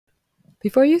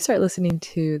Before you start listening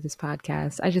to this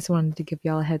podcast, I just wanted to give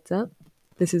y'all a heads up.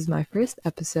 This is my first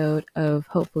episode of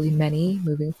hopefully many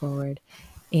moving forward,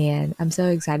 and I'm so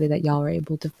excited that y'all were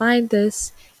able to find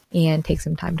this and take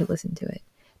some time to listen to it.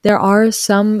 There are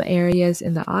some areas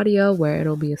in the audio where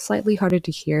it'll be slightly harder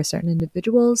to hear certain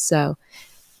individuals, so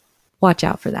watch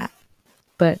out for that.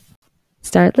 But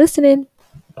start listening.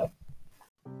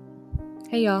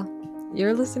 Hey y'all,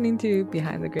 you're listening to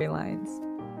Behind the Gray Lines.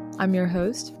 I'm your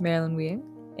host, Marilyn Wing,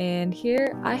 and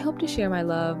here I hope to share my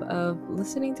love of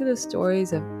listening to the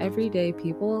stories of everyday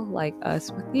people like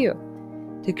us with you,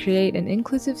 to create an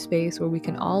inclusive space where we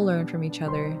can all learn from each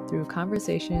other through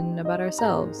conversation about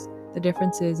ourselves, the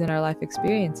differences in our life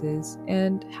experiences,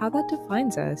 and how that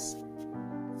defines us.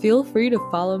 Feel free to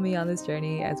follow me on this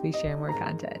journey as we share more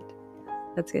content.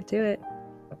 Let's get to it.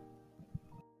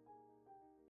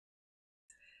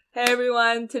 Hey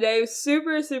everyone, today I'm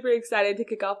super excited to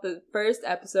kick off the first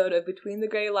episode of Between the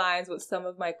Gray Lines with some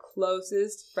of my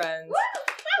closest friends.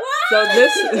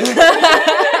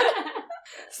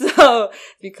 So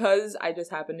because I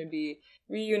just happened to be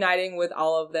reuniting with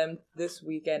all of them this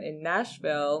weekend in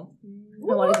Nashville,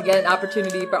 I wanted to get an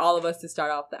opportunity for all of us to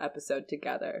start off the episode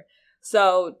together.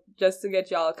 So just to get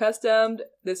y'all accustomed,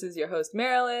 this is your host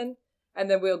Marilyn,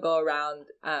 and then we'll go around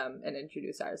and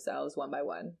introduce ourselves one by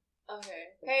one.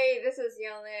 Okay. Hey, this is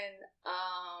Yeonlin.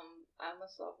 I'm a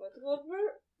software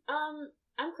developer.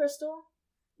 I'm Crystal.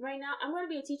 Right now, I'm going to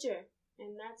be a teacher,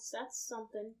 and that's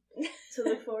something to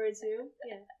look forward to.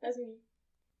 Yeah, that's me.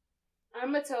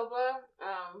 I'm Matoba.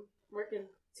 Working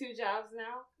 2 jobs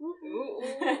now.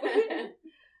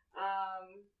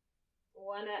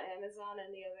 One at Amazon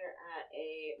and the other at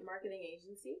a marketing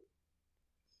agency.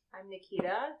 I'm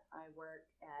Nikita. I work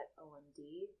at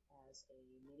OMD as a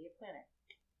media planner.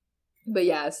 But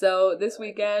yeah, so this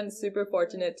weekend, super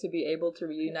fortunate to be able to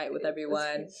reunite with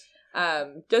everyone.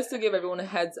 Just to give everyone a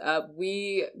heads up,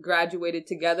 we graduated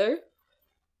together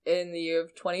in the year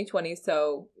of 2020,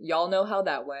 so y'all know how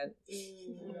that went.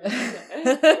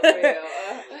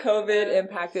 COVID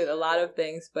impacted a lot of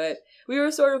things, but we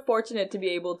were sort of fortunate to be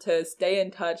able to stay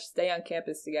in touch, stay on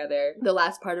campus together the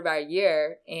last part of our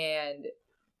year, and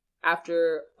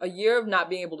after a year of not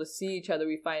being able to see each other,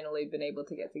 we finally been able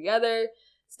to get together,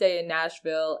 stay in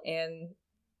Nashville, and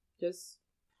just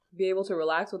be able to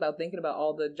relax without thinking about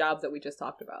all the jobs that we just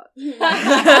talked about.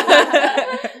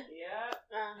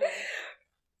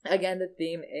 Again, the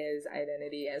theme is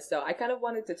identity, and so I kind of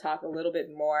wanted to talk a little bit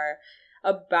more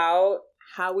about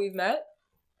how we've met,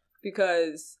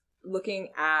 because looking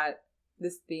at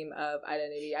this theme of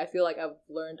identity, I feel like I've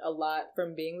learned a lot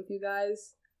from being with you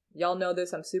guys. Y'all know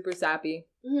this, I'm super sappy.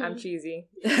 Mm-hmm. I'm cheesy.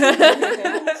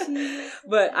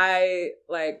 But I,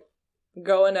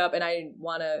 growing up, and I'll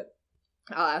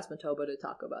ask Matoba to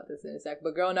talk about this in a sec,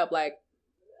 but growing up,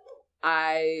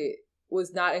 I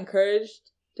was not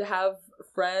encouraged to have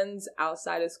friends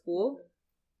outside of school.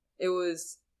 It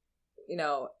was,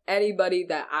 anybody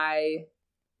that I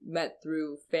met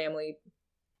through family,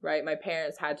 right? My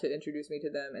parents had to introduce me to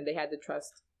them, and they had to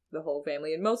trust the whole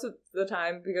family, and most of the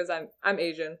time, because I'm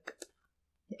Asian,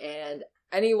 and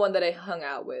anyone that I hung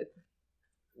out with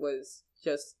was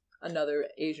just another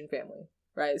Asian family,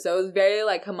 right? So it was very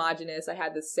homogenous. I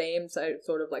had the same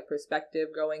sort of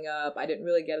perspective growing up. I didn't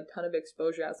really get a ton of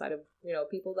exposure outside of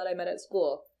people that I met at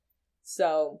school.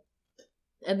 So,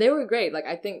 and they were great.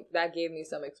 I think that gave me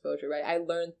some exposure, right? I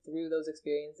learned through those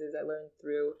experiences. I learned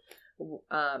through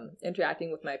interacting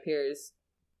with my peers.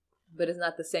 But it's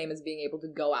not the same as being able to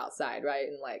go outside, right?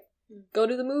 And go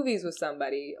to the movies with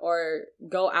somebody, or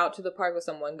go out to the park with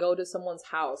someone, go to someone's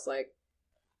house.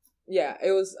 Yeah,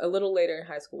 it was a little later in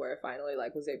high school where I finally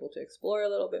was able to explore a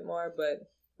little bit more. But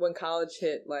when college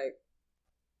hit,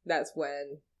 that's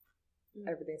when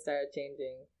everything started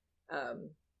changing.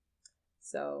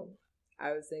 So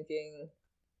I was thinking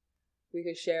we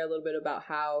could share a little bit about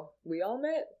how we all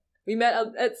met. We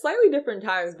met at slightly different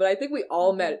times, but I think we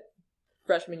all met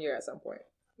freshman year at some point.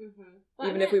 Mm-hmm. Well,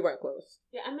 even if we weren't close.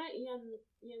 Yeah, I met Young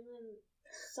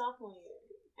sophomore year,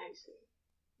 actually.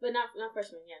 But not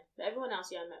freshman, yeah. But everyone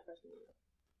else, I met freshman year.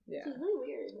 Yeah. It's really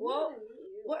weird. Well,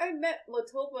 I met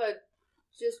Matoba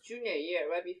just junior year,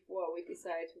 right before we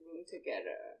decided to room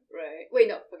together, right? Wait,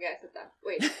 no, forget that.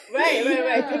 Wait, right,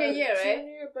 junior year, right?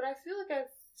 Junior, but I feel like I've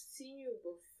seen you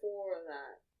before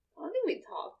that. I don't think we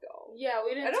talked, though. Yeah,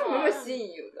 we didn't talk. I don't remember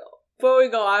seeing you, though. Before we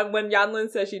go on, when Yanlin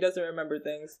says she doesn't remember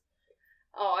things.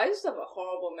 Oh, I just have a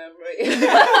horrible memory.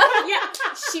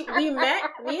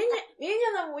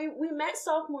 We met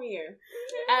sophomore year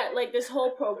at this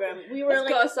whole program. We were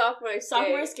called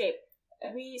sophomore escape.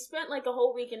 We spent a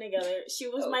whole weekend together. She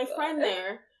was my friend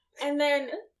there, and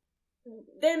then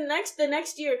then the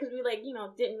next year, because we like,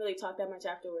 didn't really talk that much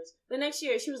afterwards. The next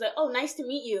year, she was like, "Oh, nice to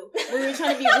meet you." When we were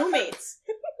trying to be roommates,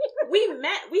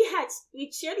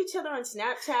 we shared each other on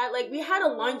Snapchat. Like, we had a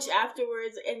lunch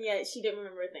afterwards, and yet she didn't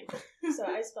remember a thing. So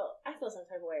I felt some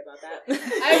type of way about that.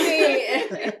 I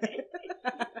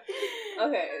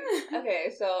mean,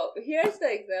 okay. So here's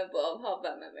the example of how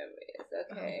bad my memory is.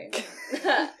 Okay.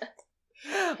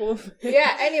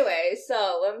 Yeah. Anyway,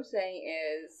 so what I'm saying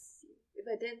is, if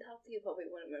I didn't talk to you, probably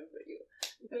wouldn't remember you.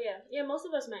 But yeah, most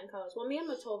of us met in college. Well, me and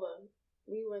Matova,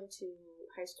 we went to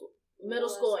high school, middle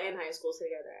school and high school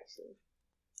together, actually.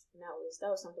 And that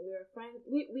was something. We were friends.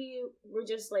 We were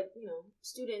just like,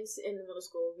 students in the middle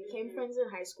school. We became friends in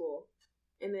high school,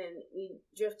 and then we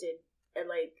drifted at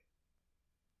like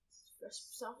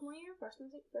sophomore year,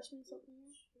 freshman sophomore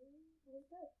year. What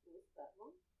was that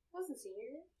one? Wasn't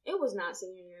senior year? It was not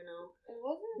senior year, no. It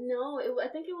wasn't? No,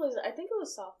 I think it was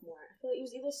sophomore. I feel like it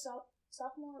was either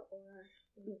sophomore or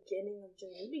beginning of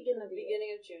junior. Beginning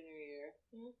of junior year.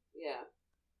 Mm-hmm. Yeah.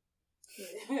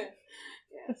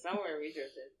 Yeah, somewhere we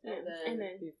drifted. Yeah. And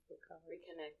then we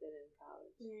reconnected in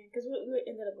college. Yeah, because we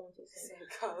ended up going to the same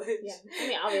college. Yeah, I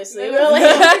mean, obviously. Middle,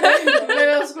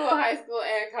 middle school, high school,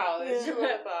 and college. Yeah. Who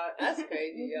would have thought? That's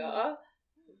crazy, y'all.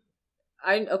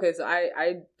 So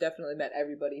I definitely met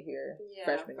everybody here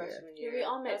freshman year. Yeah, we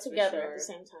all met together at the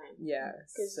same time. Yeah,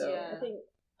 because I think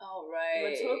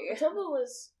right. Matova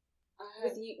was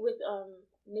with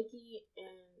Nikki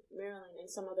and Marilyn and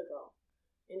some other girl,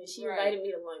 and then she invited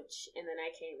me to lunch, and then I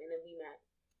came, and then we met,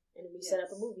 and then we set up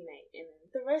a movie night, and then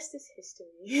the rest is history.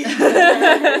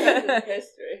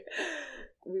 History.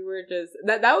 We were just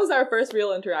that was our first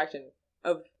real interaction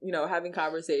of having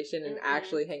conversation and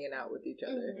actually hanging out with each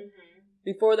other. Mm-hmm.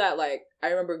 Before that, like, I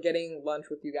remember getting lunch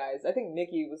with you guys. I think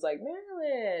Nikki was like,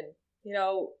 "Marilyn,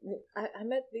 I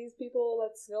met these people.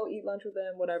 Let's go eat lunch with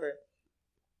them, whatever."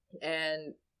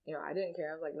 And, I didn't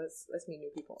care. I was like, let's meet new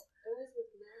people. It was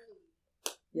with Maddie.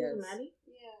 Yes. Was it Maddie?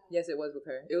 Yeah. Yes, it was with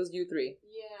her. It was you three.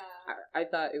 Yeah. I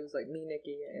thought it was like me,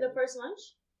 Nikki, and... The first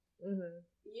lunch? Mm-hmm.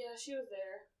 Yeah, she was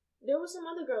there. There was some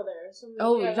other girl there.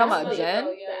 You're talking about Jen?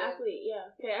 The athlete, yeah.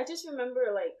 Okay, I just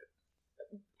remember, like,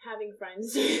 having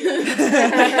friends. I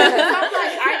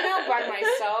know by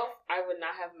myself, I would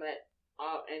not have met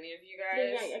any of you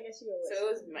guys. Yeah, I guess you were. So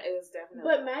it was definitely.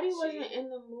 But Maddie wasn't in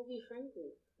the movie friend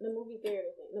group, the movie theater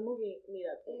thing, the movie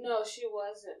meetup thing. No, she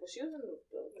wasn't. But she was in the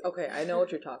building. Okay, I know what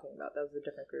you're talking about. That was a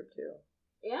different group too.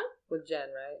 Yeah. With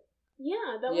Jen, right?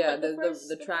 Yeah, that was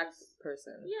like the track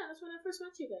person. Yeah, that's when I first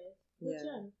met you guys. With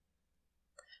Jen.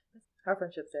 Our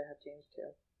friendships there have changed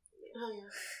too. Oh yeah.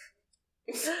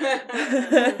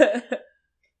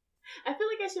 I feel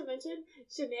like I should mention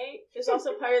Shanae is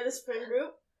also part of this friend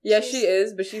group. Yes, she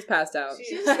is, but she's passed out.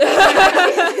 She's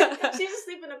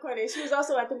asleep in the corner. She was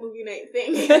also at the movie night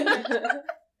thing.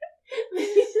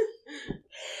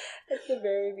 At the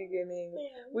very beginning.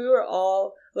 Yeah. We were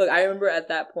all... Look, I remember at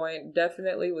that point,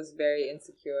 definitely was very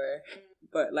insecure.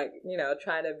 But, like,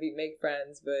 trying to make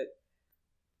friends, but...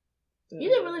 You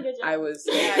did a really good job. I was...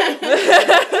 You did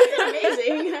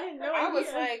amazing. I was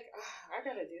like, I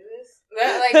gotta do this.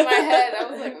 Like, in my head, I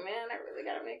was like, man, I really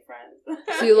gotta make friends.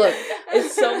 See, look,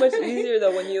 it's so much easier,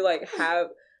 though, when you, like, have...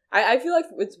 I feel like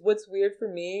what's weird for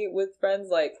me with friends,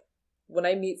 like, when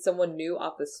I meet someone new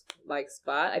off this, like,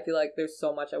 spot, I feel like there's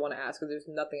so much I want to ask because there's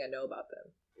nothing I know about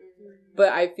them. Mm-hmm.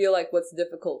 But I feel like what's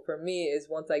difficult for me is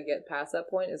once I get past that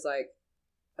point is, like,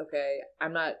 okay,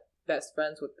 I'm not best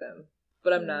friends with them,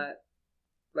 but I'm not,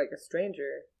 like, a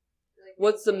stranger. Like,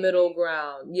 what's the middle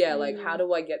ground? Yeah, like, how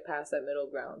do I get past that middle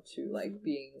ground to, like,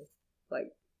 being,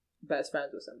 like, best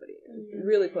friends with somebody?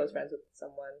 Really close friends with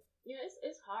someone. Yeah,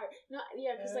 it's hard. No,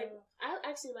 yeah, because, like, I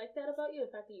actually like that about you,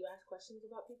 the fact that you ask questions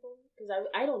about people, because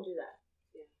I don't do that.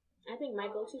 Yeah. I think my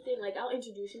go-to thing, like, I'll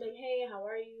introduce you, like, hey, how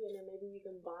are you? And then maybe we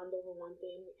can bond over one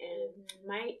thing, and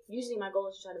usually my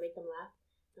goal is to try to make them laugh.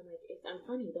 I'm like, if I'm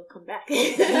funny, they'll come back. I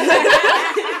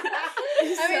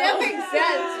mean, that makes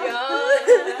sense, y'all.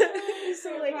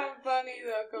 So, like, if I'm funny,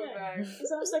 they'll come back.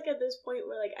 So I'm just, like, at this point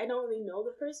where, like, I don't really know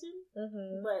the person,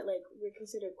 but, like, we're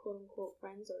considered quote-unquote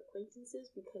friends or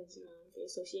acquaintances because, they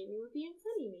associate me with being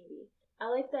funny, maybe. I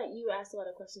like that you asked a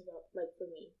lot of questions about, like, for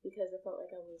me, because I felt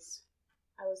like I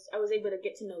was able to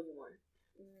get to know you more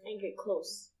and get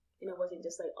close. And it wasn't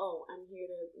just like, oh, I'm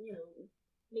here to,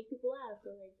 make people laugh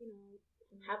or, like,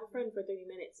 have a friend for 30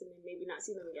 minutes and then maybe not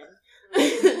see them again.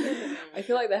 I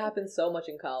feel like that happens so much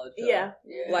in college. Though. Yeah.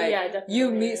 Like, definitely.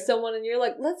 you meet someone and you're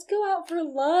like, let's go out for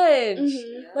lunch.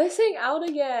 Let's hang out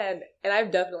again. And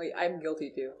I'm guilty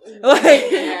too. Like,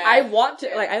 I want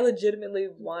to, like, I legitimately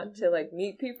want to, like,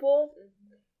 meet people.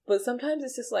 But sometimes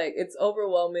it's just like, it's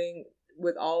overwhelming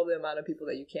with all the amount of people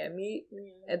that you can meet.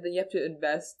 Yeah. And then you have to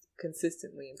invest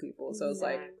consistently in people. So it's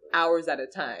like hours at a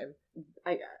time.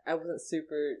 I wasn't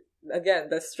super, again,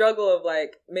 the struggle of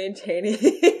like maintaining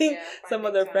some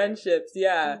of their friendships.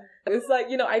 Yeah. It's like,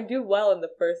 you know, I do well in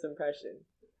the first impression.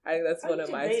 I think that's one of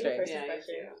my strengths.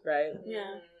 Right?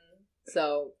 Yeah.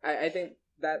 So I think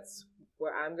that's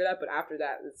where I'm good at. But after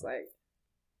that, it's like,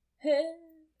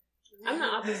 I'm the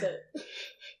opposite.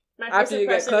 My after you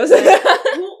get impression close. is like,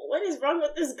 what is wrong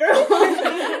with this girl?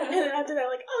 And then after that,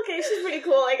 like, okay, she's pretty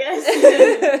cool, I guess.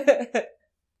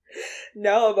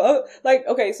 No, but like,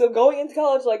 okay, so going into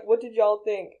college, like, what did y'all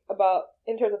think about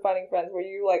in terms of finding friends? Were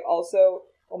you like also,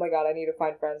 oh my god, I need to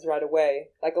find friends right away,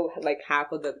 like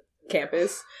half of the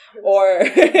campus, or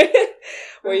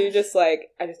were you just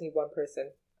like, I just need one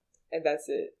person and that's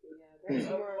it?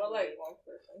 Well, like one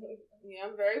person. Yeah,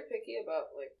 I'm very picky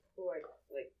about like who I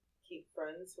like keep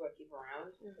friends, who I keep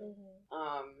around.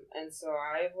 And so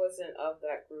I wasn't of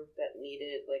that group that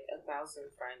needed like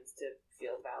 1,000 friends to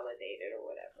feel validated or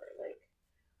whatever. Like,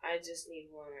 I just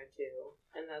need one or two,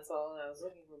 and that's all I was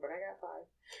looking for. But I got 5.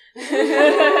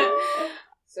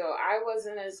 So I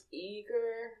wasn't as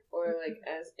eager or like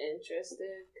as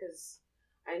interested because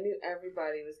I knew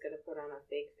everybody was gonna put on a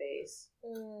fake face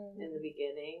in the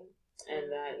beginning, and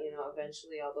that, you know,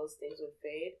 eventually all those things would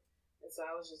fade. And so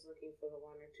I was just looking for the 1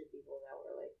 or 2 people that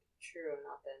were like true and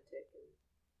authentic and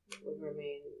would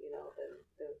remain, you know,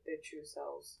 their true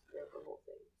selves throughout the whole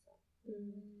thing. So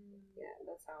yeah,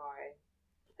 that's how I.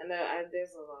 And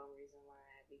there's a long reason why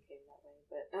I became that way,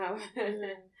 but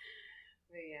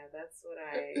but yeah, that's what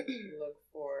I look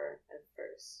for at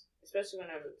first, especially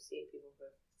when I'm seeing people for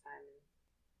the first time and,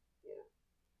 you know,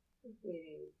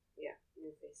 meeting new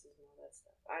faces and all that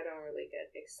stuff. I don't really get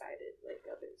excited like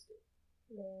others do.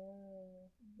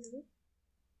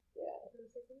 Yeah.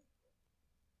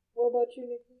 What about you,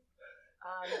 Nikki?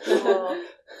 Well,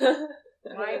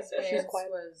 my experience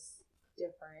was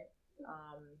different.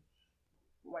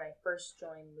 When I first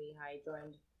joined Lehigh, I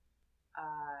joined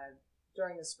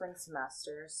during the spring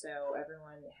semester, so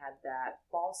everyone had that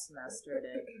fall semester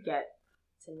to get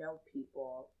to know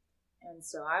people. And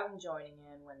so I'm joining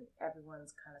in when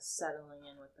everyone's kind of settling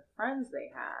in with the friends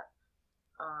they have.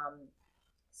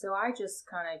 So I just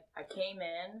I came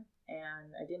in,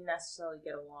 and I didn't necessarily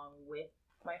get along with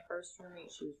my first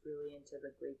roommate. She was really into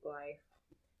the Greek life.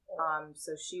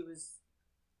 So she was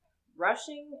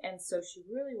rushing, and so she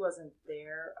really wasn't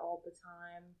there all the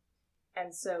time.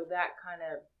 And so that kind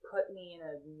of put me in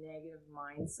a negative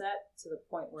mindset to the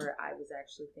point where I was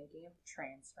actually thinking of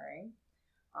transferring.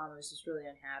 I was just really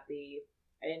unhappy.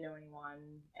 I didn't know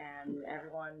anyone, and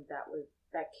everyone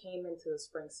that came into the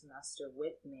spring semester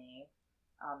with me,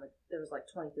 there was like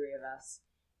 23 of us,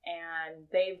 and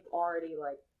they've already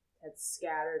had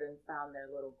scattered and found their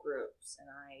little groups, and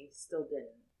I still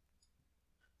didn't.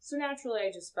 So naturally,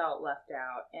 I just felt left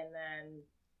out. And then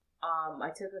I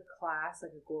took a class,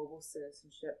 like a global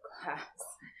citizenship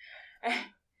class. And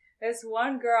this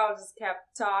one girl just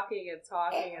kept talking and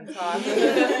talking and talking.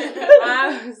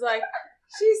 I was like,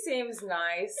 she seems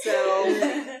nice. So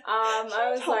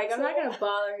I was like, I'm not going to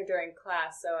bother her during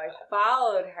class. So I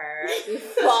followed her to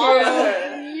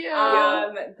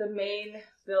the main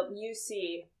building,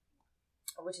 UC,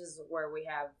 which is where we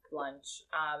have lunch.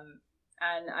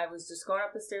 And I was just going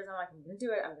up the stairs. I'm like, I'm going to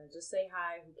do it. I'm going to just say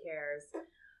hi. Who cares?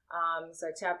 So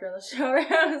I tapped her on the shoulder.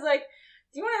 I was like,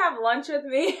 do you want to have lunch with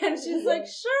me? And she's like,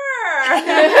 sure.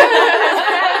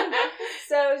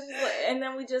 So she's like, and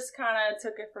then we just kind of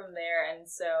took it from there. And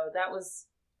so that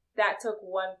took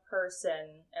one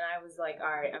person. And I was like,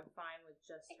 all right, I'm fine with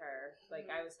just her.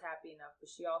 Like, I was happy enough, but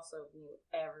she also knew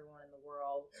everyone in the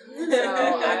world. So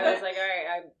I was like, all right,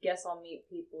 I guess I'll meet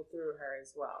people through her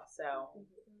as well. So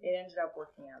it ended up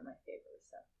working out in my favor.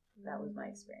 So that was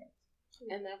my experience.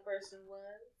 And that person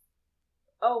was?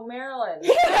 Oh, Marilyn.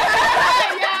 Yeah. I'm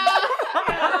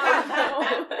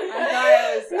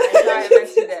sorry I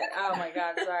mentioned it. Oh my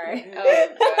god, sorry. Oh god.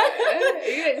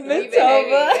 You didn't leave it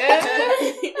hanging.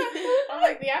 I'm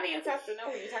like, the audience has to know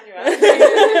what you're talking about.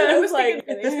 I was like,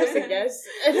 are they supposed to guess?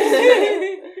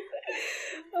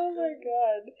 Oh my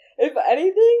god. If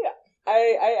anything,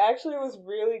 I actually was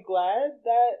really glad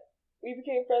that we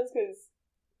became friends, because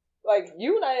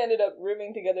you and I ended up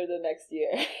rooming together the next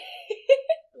year.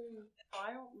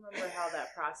 I don't remember how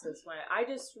that process went. I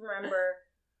just remember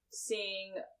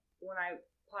seeing when I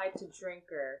applied to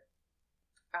Drinker,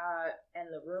 and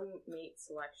the roommate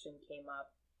selection came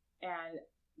up, and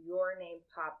your name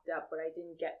popped up, but I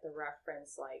didn't get the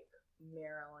reference like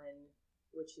Marilyn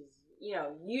which is,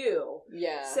 you.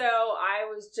 Yeah. So I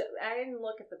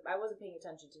wasn't paying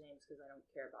attention to names because I don't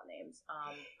care about names.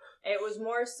 It was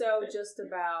more so just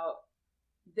about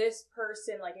this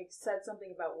person, like, it said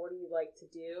something about what do you like to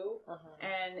do,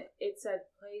 and it said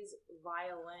plays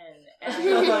violin, and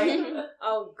I was like,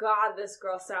 oh god, this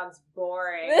girl sounds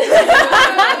boring.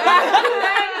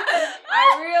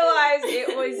 I realized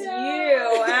it was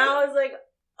you, and I was like,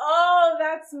 oh,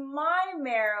 that's my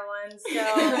Marilyn. So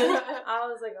I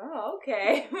was like, oh,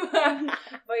 okay.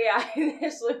 But yeah, I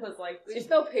initially was like, There's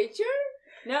no picture?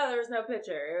 No, there was no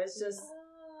picture. It was just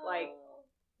like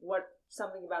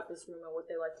something about this room and what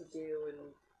they like to do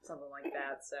and something like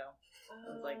that. So I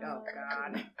was like, oh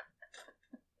god.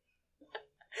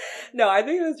 No, I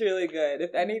think it was really good.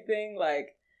 If anything,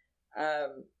 like,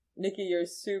 Nikki, you're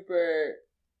super.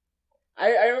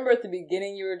 I remember at the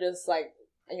beginning you were just like,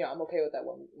 I'm okay with that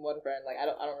one friend. Like, I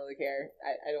don't really care.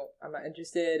 I'm not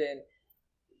interested in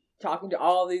talking to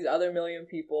all these other million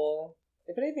people.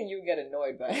 If anything, you would get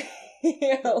annoyed by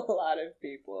a lot of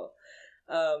people.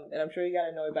 And I'm sure you got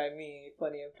annoyed by me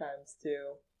plenty of times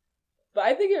too. But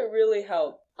I think it really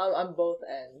helped on both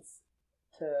ends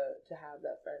to have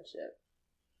that friendship.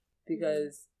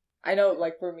 Because I know,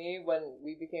 like, for me, when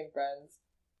we became friends,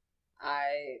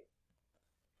 I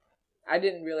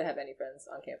didn't really have any friends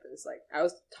on campus. Like, I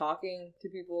was talking to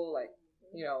people, like,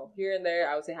 here and there.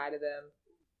 I would say hi to them.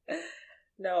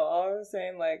 No, I was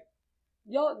saying, like,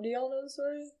 do y'all know the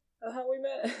story of how we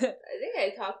met? I think I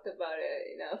talked about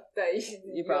it enough that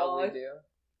you probably do.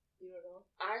 You don't know?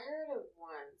 I heard it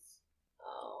once.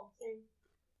 Oh.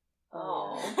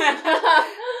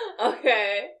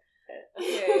 Okay.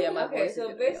 Yeah,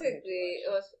 so basically,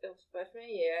 it was freshman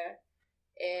year,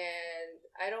 and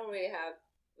I don't really have,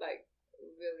 like,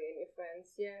 really any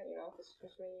friends yet, because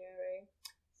freshman year, right?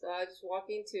 So I was just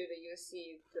walking to the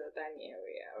UC, the dining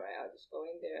area, right? I was just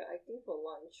going there, I think for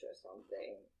lunch or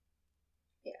something.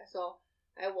 Yeah, so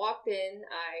I walked in,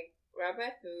 I grabbed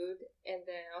my food, and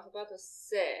then I was about to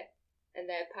sit, and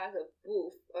then I passed a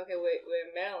booth, okay, where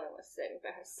Marilyn was sitting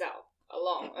by herself,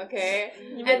 alone, okay?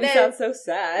 You make me sound so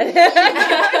sad. It's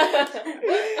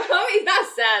not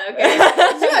sad, okay?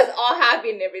 She was all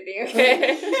happy and everything,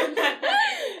 okay?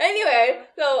 Anyway,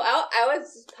 so I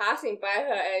was just passing by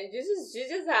her, and she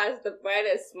just has the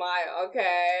brightest smile,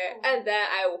 okay? And then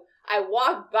I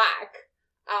walked back.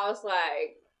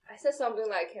 I said something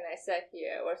like, "Can I sit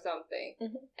here?" or something.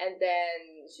 Mm-hmm. And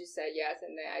then she said yes,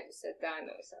 and then I just sat down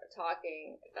and we started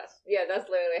talking. That's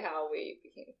literally how we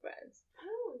became friends. I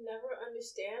don't never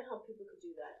understand how people could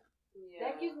do that. Yeah.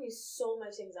 That gives me so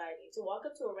much anxiety to walk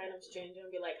up to a random stranger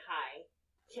and be like, "Hi,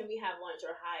 can we have lunch?"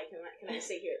 or "Hi, can I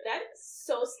sit here?" That's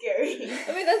so scary.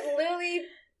 I mean, that's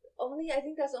literally I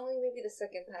think that's only maybe the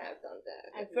second time I've done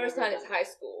that. The first time is high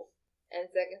school, and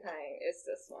second time is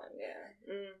this one. Yeah.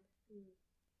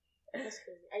 That's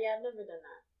crazy. Yeah, I've never done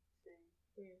that.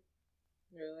 Yeah.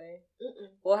 Really?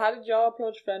 Mm-mm. Well, how did y'all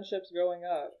approach friendships growing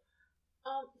up?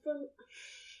 I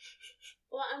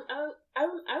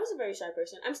was a very shy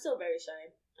person. I'm still very shy.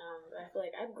 I feel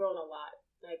like I've grown a lot,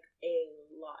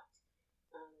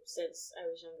 since I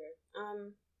was younger.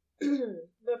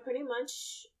 But pretty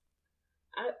much,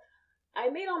 I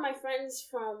made all my friends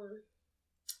from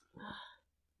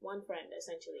one friend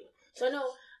essentially. So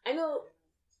I know.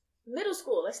 Middle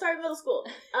school. Let's start middle school.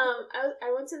 I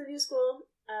went to the new school,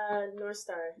 North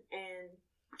Star, and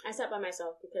I sat by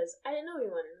myself because I didn't know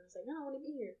anyone, and I was like, no, I want to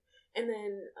be here. And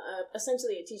then,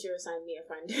 essentially, a teacher assigned me a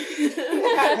friend. They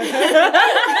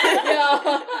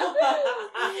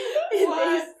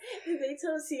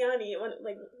told Siani,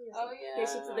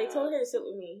 they told her to sit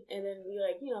with me, and then we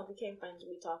became friends, and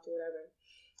we talked or whatever.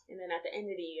 And then at the end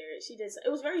of the year, she did.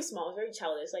 It was very small, it was very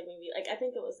childish. I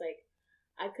think it was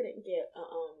I couldn't get a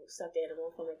stuffed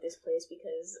animal from this place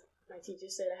because my teacher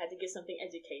said I had to get something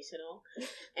educational.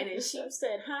 And then she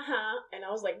said, haha, and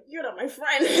I was like, you're not my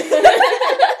friend. Yeah.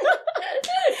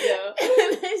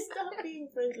 And I stopped being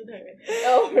friends with her.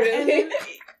 Oh, really?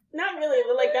 Not really,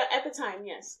 but that at the time,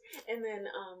 yes. And then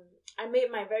I made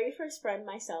my very first friend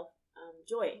myself,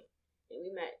 Joy. And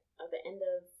we met at the end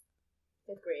of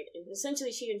 5th grade. And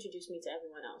essentially she introduced me to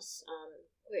everyone else.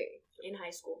 Wait. In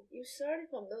high school. You started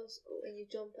from middle school and you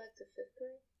jumped back to 5th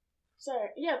grade?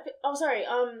 Sorry. Yeah. Sorry.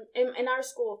 In our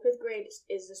school, 5th grade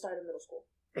is the start of middle school.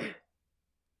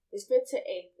 It's 5th to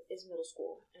 8th is middle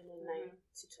school, and then 9th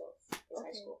to 12th is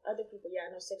high school. Other people,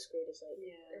 I know 6th grade is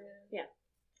yeah.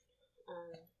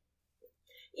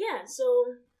 So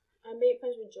I made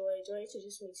friends with Joy. Joy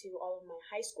introduced me to all of my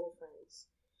high school friends,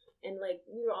 and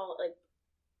we were all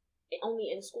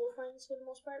only in school friends for the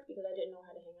most part because I didn't know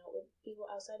how to hang out with people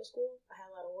outside of school. I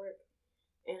had a lot of work,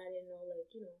 and I didn't know, like,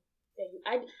 you know, that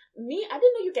I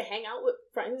didn't know you could hang out with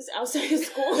friends outside of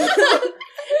school.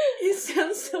 It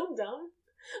sounds so dumb,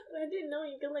 but I didn't know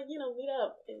you could, like, you know, meet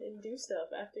up and do stuff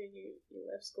after you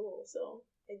left school. So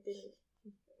I didn't.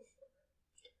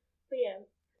 But yeah,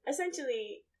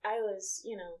 essentially, I was,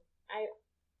 you know,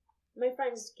 my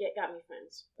friends got me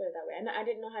friends, put it that way. And I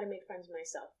didn't know how to make friends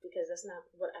myself because that's not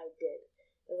what I did.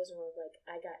 It was more of like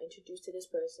I got introduced to this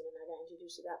person and I got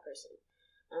introduced to that person.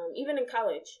 Even in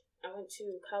college, I went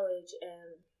to college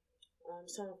and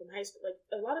someone from high school, like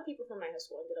a lot of people from my high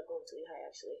school ended up going to Lehigh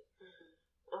actually.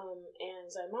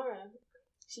 And Zaimara,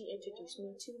 she introduced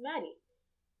me to Maddie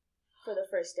for the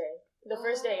first day. The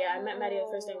first day, I met Maddie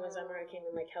the first day when Zaimara came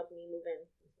and like helped me move in.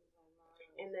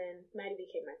 And then Maddie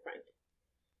became my friend.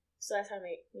 So that's how I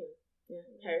met, you know,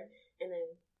 her. And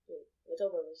then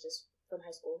Matoba was just from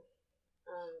high school.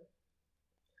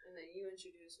 And then you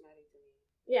introduced Maddie to me.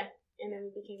 Yeah, and then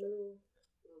we became a little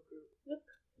group. Yep.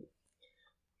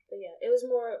 But yeah, it was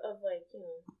more of like, you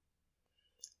know,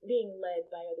 being led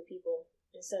by other people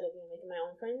instead of, you know, making my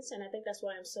own friends. And I think that's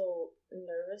why I'm so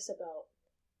nervous about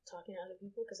talking to other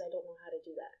people, because I don't know how to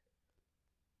do that.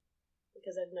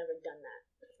 Because I've never done that.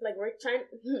 Like,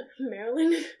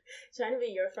 Marilyn, trying to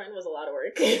be your friend was a lot of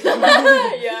work.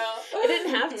 Yeah. It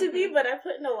didn't have to be, but I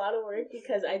put in a lot of work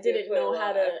because I didn't know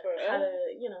how to,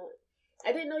 you know,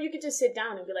 I didn't know you could just sit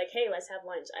down and be like, hey, let's have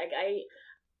lunch.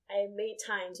 I made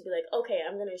time to be like, okay,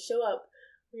 I'm going to show up,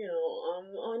 you know,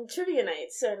 on trivia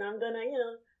nights, and I'm going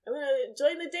to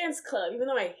join the dance club, even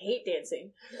though I hate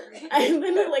dancing. I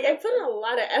put in a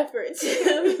lot of effort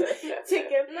to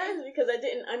get friends because I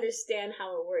didn't understand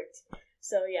how it worked.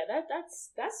 So yeah,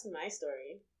 that's my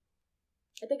story.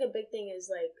 I think a big thing is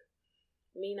like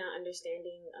me not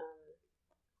understanding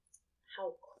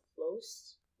how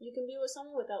close you can be with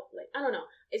someone without, like, I don't know,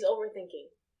 it's overthinking.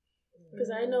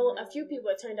 Because I know a few people,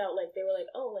 it turned out like they were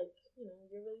like, oh, like, you know,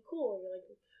 you're really cool. You're like,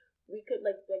 we could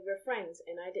like we're friends,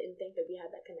 and I didn't think that we had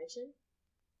that connection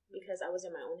because I was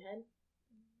in my own head.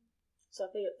 So I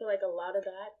feel like a lot of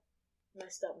that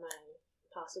messed up my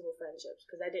possible friendships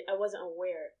because I wasn't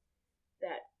aware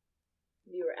that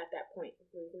we were at that point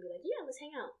where we can be like, yeah, let's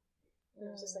hang out. And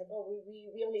I was just like, oh,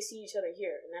 we only see each other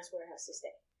here, and that's where it has to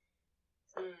stay.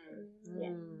 So,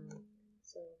 yeah.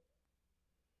 So,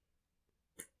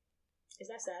 is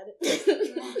that sad? I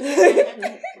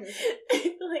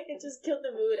feel like it just killed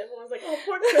the mood. Everyone's like, oh,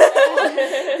 poor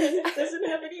Crystal doesn't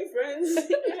have any friends.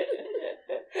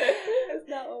 It's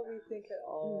not what we think at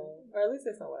all. Or at least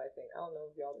it's not what I think. I don't know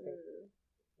if y'all think.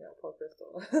 You know, poor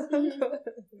Crystal.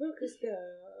 Poor Crystal.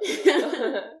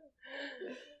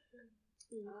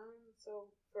 So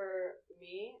for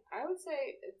me, I would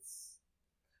say it's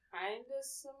kind of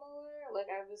similar. Like,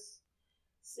 I was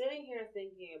sitting here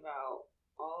thinking about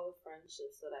all the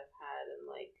friendships that I've had and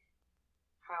like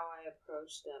how I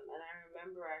approached them. And I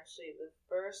remember actually the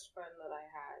first friend that I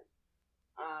had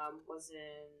was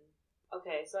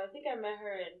so I think I met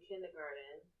her in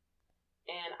kindergarten,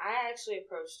 and I actually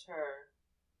approached her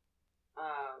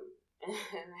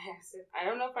and I asked her, I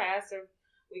don't know if I asked her if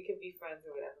we could be friends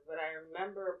or whatever, but I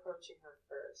remember approaching her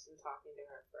first and talking to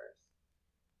her first.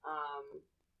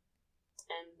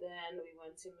 And then we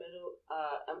went to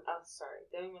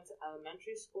then we went to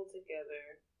elementary school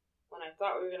together when I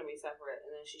thought we were going to be separate,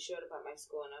 and then she showed up at my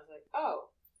school, and I was like, oh,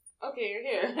 okay, you're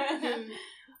here. And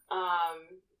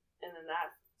then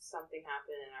something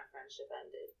happened and our friendship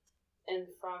ended. And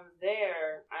from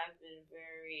there, I've been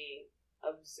very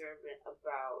observant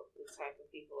about the type of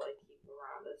people I keep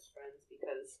around as friends,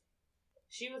 because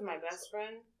she was my best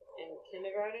friend in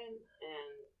kindergarten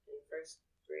and in first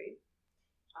grade.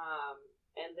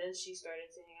 And then she started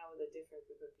to hang out with a different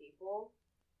group of people,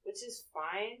 which is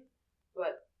fine,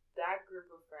 but that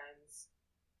group of friends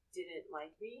didn't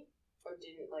like me or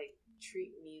didn't like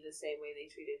treat me the same way they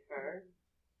treated her.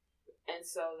 And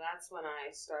so that's when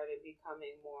I started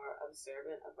becoming more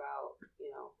observant about, you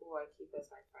know, who I keep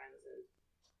as my friends, and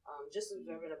just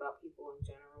observant about people in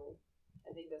general.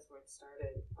 I think that's where it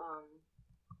started.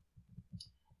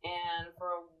 And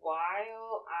for a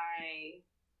while, I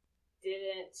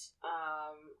didn't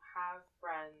have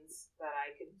friends that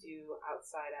I could do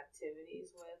outside activities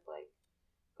with, like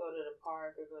go to the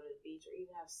park or go to the beach or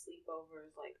even have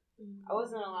sleepovers. Like, I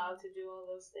wasn't allowed to do all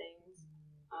those things.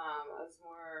 I was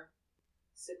more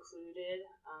secluded,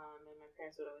 and my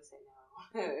parents would always say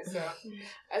no. So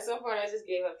at some point I just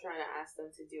gave up trying to ask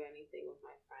them to do anything with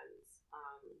my friends.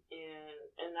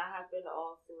 And that happened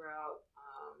all throughout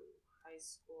high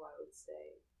school, I would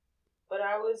say. But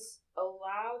I was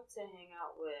allowed to hang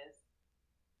out with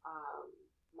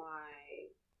my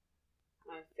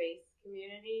faith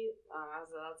community. I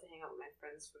was allowed to hang out with my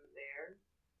friends from there.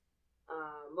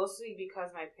 Mostly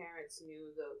because my parents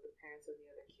knew the parents of the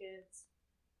other kids.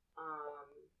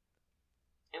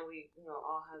 And we,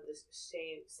 all had the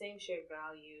same shared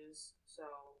values, so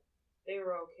they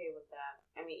were okay with that.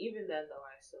 I mean, even then, though,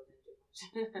 I still didn't do much.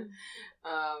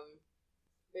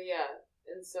 But yeah,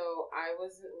 and so I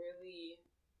wasn't really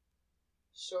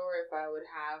sure if I would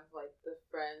have, like, the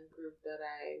friend group that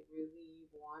I really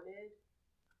wanted.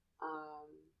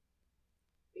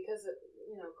 Because,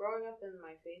 growing up in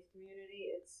my faith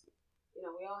community, it's,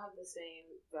 we all have the same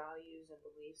values and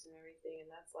beliefs and everything,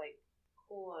 and that's, like,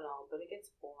 cool and all, but it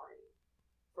gets boring,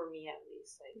 for me at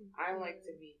least. Like, I like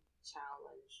to be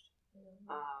challenged,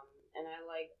 and I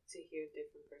like to hear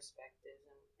different perspectives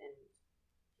and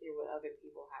hear what other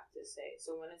people have to say.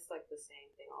 So when it's, like, the same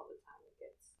thing all the time, it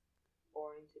gets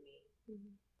boring to me.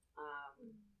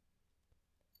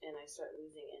 And I start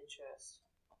losing interest.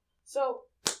 So,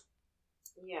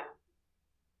 yeah.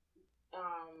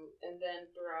 And then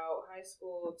throughout high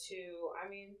school too, I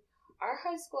mean, our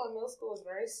high school and middle school was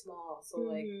very small, so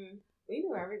like we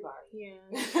knew everybody. Yeah.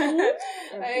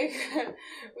 Like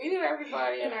we knew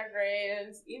everybody in our grade,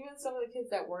 and even some of the kids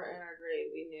that weren't in our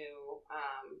grade, we knew.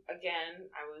 Again,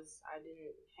 I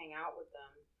didn't hang out with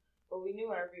them, but we knew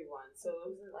everyone. So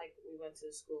it wasn't like we went to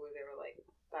a school where there were like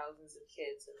thousands of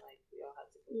kids and like we all had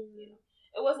to,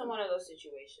 It wasn't one of those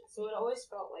situations. So it always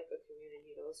felt like a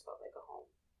community. It always felt like a home.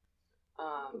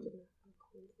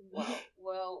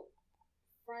 Well,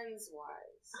 friends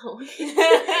wise. Oh.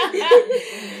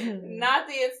 Not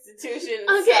the institution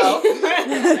itself.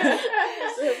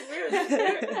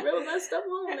 Real messed up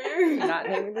home there. Not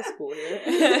naming the school here.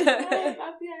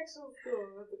 Not the actual school,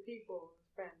 but the people,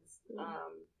 friends.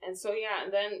 And so yeah,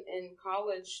 and then in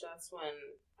college, that's when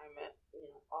I met,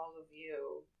 all of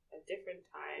you at different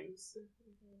times.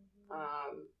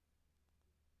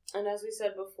 And as we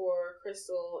said before,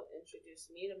 Crystal introduced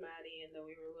me to Maddie, and then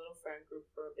we were a little friend group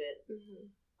for a bit.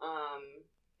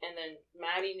 And then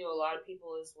Maddie knew a lot of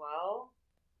people as well.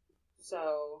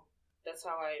 So that's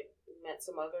how I met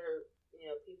some other,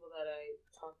 people that I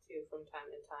talked to from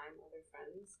time to time, other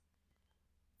friends.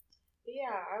 But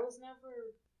yeah, I was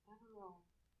never, I don't know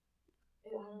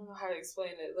how to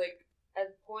explain it. Like,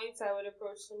 at points I would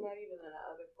approach somebody, but then at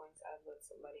other points I'd let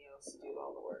somebody else do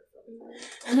all the work for me.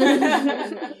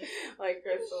 Like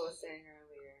Crystal was saying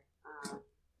earlier.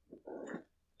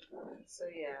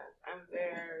 So yeah, I'm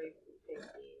very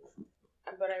picky.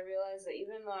 But I realize that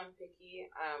even though I'm picky,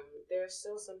 there are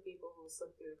still some people who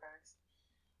slip through the cracks.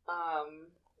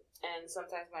 And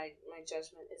sometimes my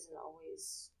judgment isn't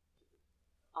always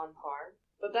on par.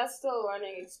 But that's still a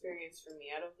learning experience for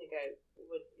me. I don't think I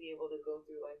would be able to go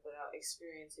through life without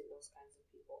experiencing those kinds of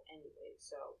people anyway.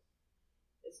 So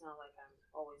it's not like I'm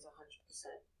always 100%,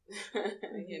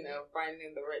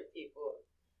 finding the right people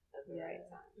at the right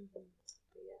time. But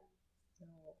yeah.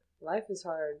 Life is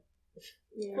hard.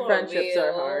 Yeah. Friendships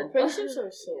are hard. Friendships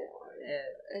are so hard.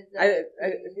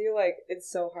 I feel like it's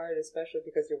so hard, especially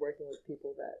because you're working with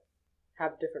people that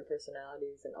have different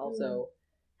personalities and also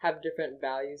have different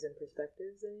values and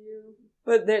perspectives than you.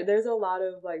 But there's a lot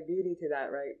of like beauty to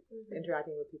that, right?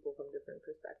 Interacting with people from different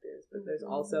perspectives. But there's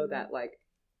also that like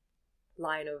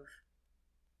line of,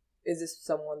 is this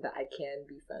someone that I can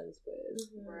be friends with?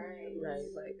 Right?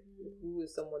 Like, who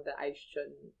is someone that I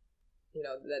shouldn't,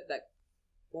 that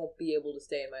won't be able to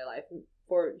stay in my life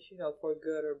for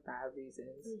good or bad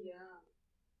reasons. Yeah.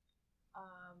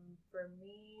 For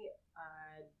me,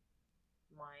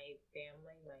 my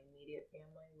family, my immediate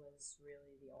family, was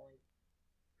really the only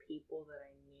people that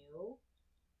I knew.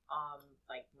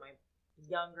 Like, my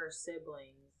younger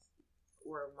siblings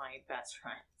were my best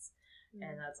friends,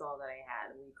 and that's all that I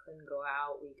had. We couldn't go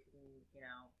out. We couldn't,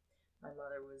 my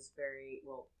mother was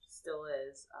still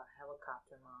is a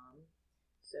helicopter mom,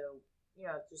 so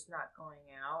just not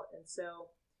going out. And so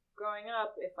growing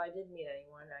up, if I did meet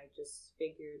anyone, I just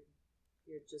figured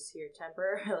you're just here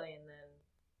temporarily, and then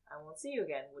I won't see you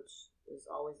again, which was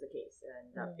always the case. It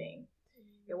ended up being.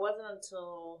 It wasn't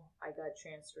until I got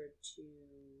transferred to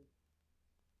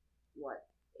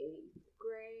 8th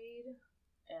grade,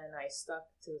 and I stuck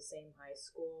to the same high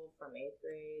school from 8th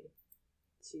grade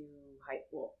to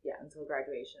until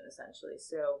graduation, essentially.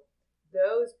 So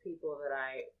those people that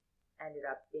I ended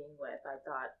up being with, I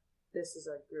thought, this is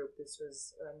our group. This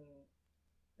was,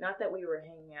 not that we were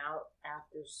hanging out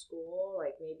after school,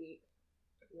 like maybe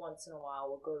once in a while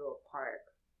we'll go to a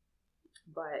park,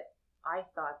 but I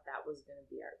thought that was going to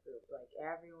be our group. Like,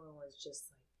 everyone was just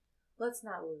like, let's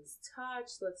not lose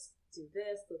touch, let's do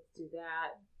this, let's do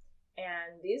that.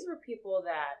 And these were people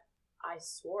that I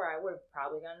swore I would have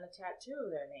probably gotten a tattoo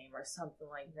of their name or something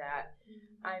like that.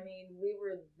 I mean, we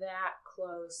were that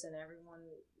close, and everyone,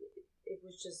 it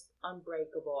was just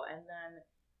unbreakable. And then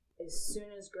as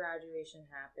soon as graduation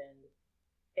happened,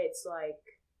 it's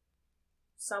like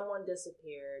someone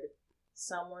disappeared,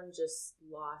 someone just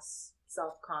lost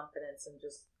self-confidence and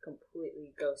just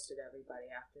completely ghosted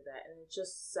everybody after that. And it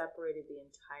just separated the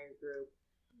entire group.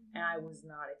 And I was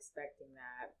not expecting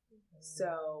that.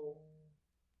 So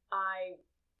I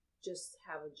just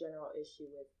have a general issue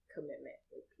with commitment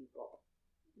with people.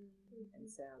 And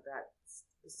so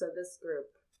this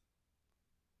group,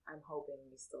 I'm hoping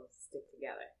we still stick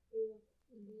together.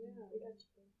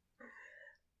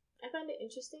 I find it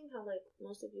interesting how, like,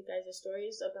 most of you guys'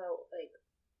 stories about, like,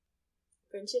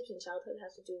 friendships in childhood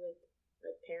has to do with,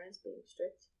 like, parents being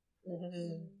strict.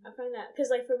 I find that,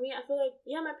 because, like, for me, I feel like,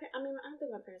 yeah, I don't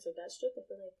think my parents are that strict. I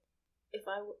feel like if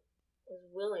I was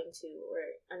willing to or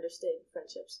understood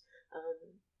friendships,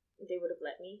 they would have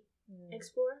let me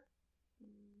explore.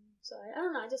 So I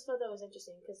don't know, I just felt that was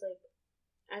interesting, because, like,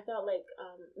 I thought, like,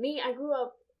 I grew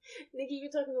up, Nikki, you're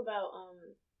talking about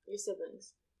your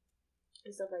siblings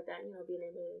and stuff like that, you know, being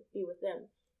able to be with them.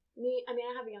 I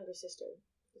have a younger sister,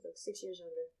 she's like 6 years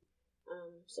younger,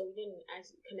 so we didn't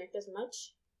actually connect as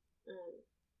much,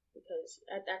 because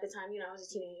at the time, you know, I was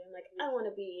a teenager. I'm like, I want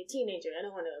to be a teenager. I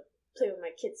don't want to play with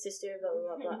my kid sister, blah,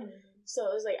 blah, blah, blah. So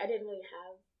it was like, I didn't really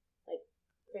have, like,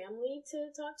 family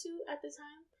to talk to at the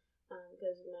time,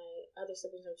 because my other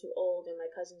siblings are too old, and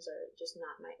my cousins are just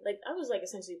not like, I was, like,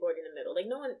 essentially bored in the middle. Like,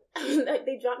 no one,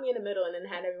 they dropped me in the middle and then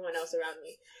had everyone else around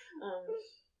me.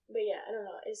 But yeah, I don't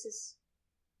know. It's just,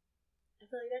 I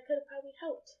feel like that could have probably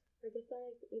helped. Like, if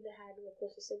I either had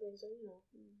closer siblings or, you know.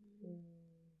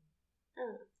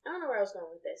 I don't know where I was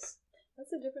going with this.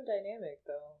 That's a different dynamic,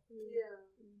 though. Yeah.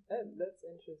 That's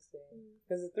interesting.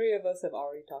 Because the three of us have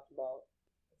already talked about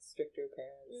stricter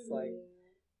parents, like,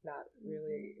 not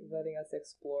really letting us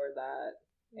explore that.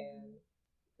 And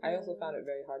I also found it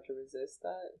very hard to resist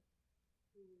that.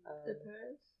 The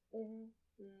parents?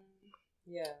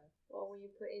 Yeah. Well, when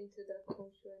you put into that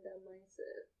culture and that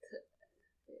mindset,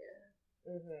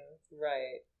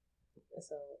 Right.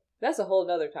 So that's a whole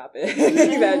other topic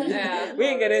that we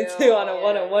can get into on a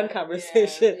one-on-one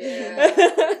conversation.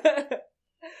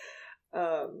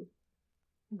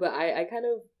 But I kind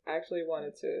of actually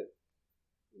wanted to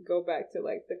go back to,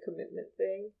 like, the commitment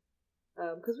thing,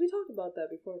 because we talked about that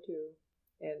before too,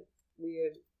 and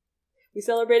we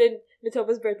celebrated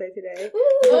Natopa's birthday today.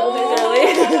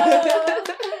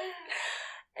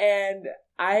 And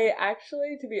I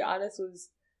actually, to be honest, was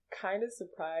kind of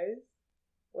surprised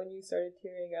when you started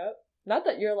tearing up. Not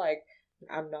that you're like,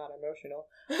 I'm not emotional,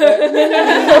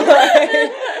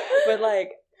 but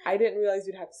like, I didn't realize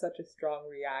you'd have such a strong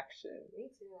reaction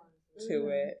to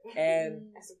it.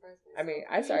 And I mean,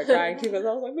 I started crying too, because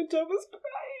I was like, Natopa's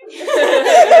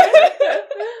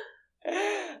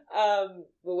crying.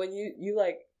 But when you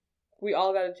like, we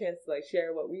all got a chance to, like,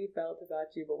 share what we felt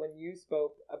about you, but when you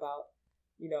spoke about,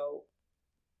 you know,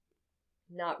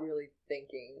 not really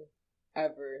thinking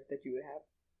ever that you would have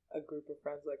a group of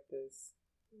friends like this,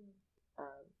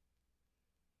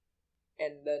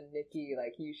 and then Nikki,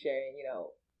 like, you sharing, you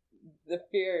know, the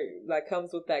fear that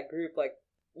comes with that group, like,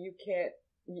 you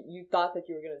thought that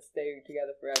you were gonna stay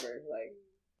together forever, like,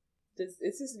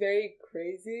 it's just very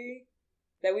crazy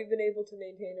that we've been able to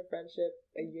maintain a friendship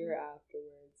a year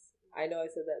afterwards. I know I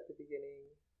said that at the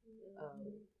beginning,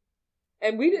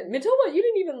 and Natopa, you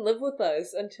didn't even live with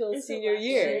us until senior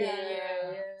year.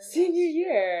 Senior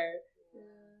year.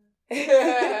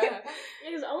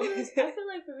 Because all of this, I feel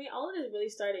like for me, all of this really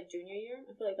started junior year.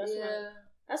 I feel like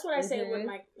that's what I say when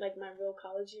my real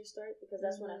college year started, because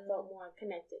that's when I felt more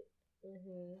connected.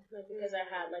 Like, because I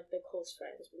had, like, the close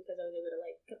friends, because I was able to,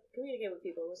 like, communicate with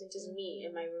people. It wasn't just me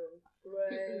in my room.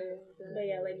 Right. But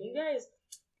yeah, like, you guys,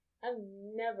 I've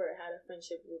never had a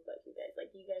friendship group like you guys. Like,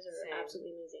 you guys are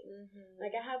absolutely amazing.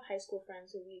 Like, I have high school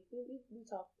friends who we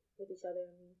talk with each other,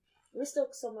 and we're still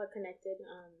somewhat connected.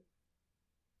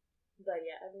 But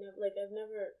yeah, I've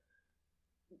never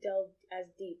delved as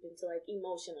deep into, like,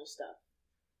 emotional stuff,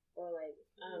 or, like,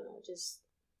 I don't know, just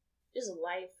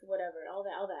life, whatever, all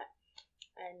that.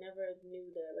 I never knew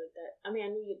that, like, that. I mean,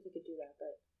 I knew you could do that,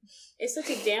 but it's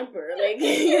such a damper. Like,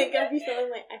 like, I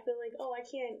feel like, oh, I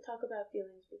can't talk about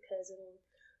feelings because it'll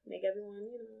make everyone,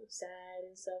 you know, sad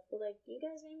and stuff. But, like, you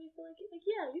guys made me feel like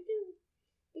yeah,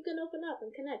 you can open up and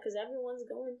connect, because everyone's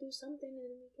going through something,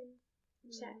 and we can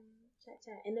chat,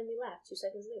 and then we laugh 2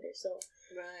 seconds later. So,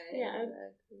 yeah,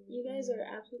 you guys are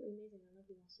absolutely amazing. I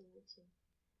love you all so much. And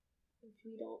if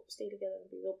we don't stay together, I'll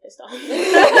be real pissed off.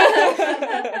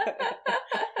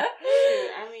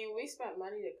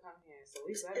 to come here, so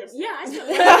we better stay. Yeah, I still.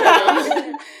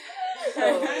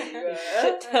 Oh my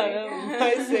god.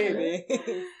 My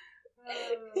savings.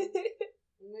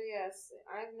 Yes,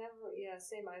 I've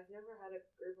never had a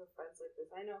group of friends like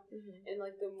this. I know in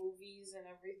like the movies and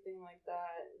everything like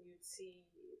that, you'd see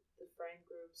the friend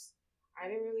groups. I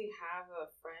didn't really have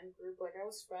a friend group. Like, I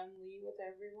was friendly with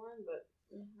everyone, but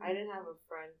I didn't have a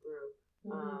friend group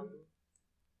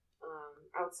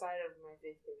outside of my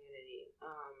faith community.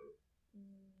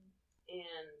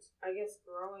 And I guess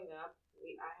growing up,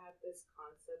 I had this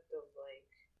concept of like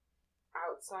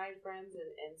outside friends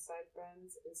and inside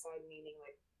friends. Inside meaning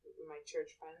like my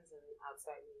church friends, and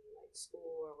outside meaning like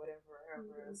school or whatever,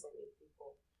 however else I meet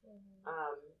people.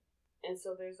 And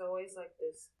so there's always like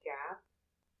this gap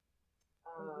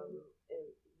in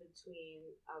between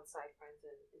outside friends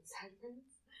and inside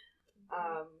friends.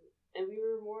 And we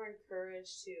were more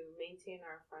encouraged to maintain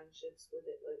our friendships with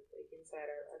it, like inside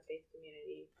our faith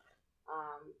community.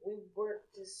 We weren't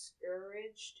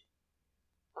discouraged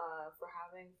for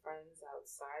having friends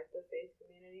outside the faith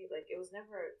community. Like, it was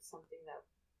never something that,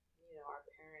 you know, our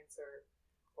parents or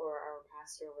our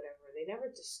pastor or whatever, they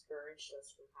never discouraged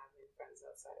us from having friends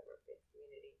outside of our faith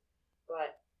community.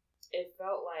 But it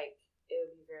felt like it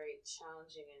would be very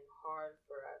challenging and hard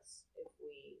for us if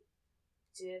we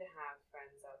did have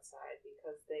friends outside,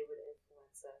 because they would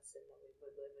influence us and then we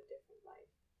would live a different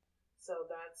life. So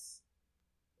that's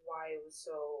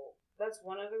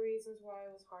one of the reasons why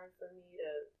it was hard for me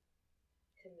to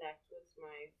connect with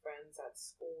my friends at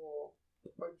school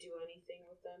or do anything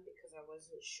with them, because I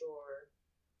wasn't sure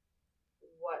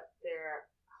what their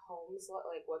homes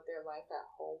like, what their life at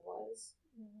home was.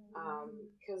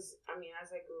 Because I mean,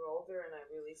 as I grew older and I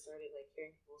really started like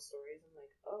hearing people's stories, I'm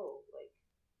like, oh, like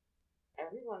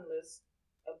everyone lives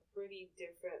a pretty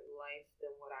different life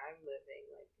than what I'm living.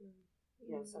 Like, you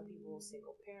know, some people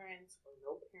single parents or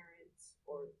no parents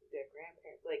or their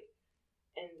grandparents, like,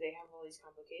 and they have all these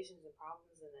complications and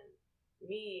problems. And then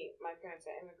me, my parents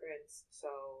are immigrants,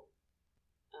 so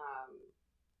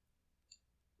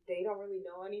they don't really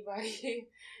know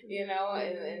anybody, you know,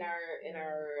 in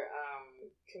our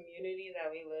community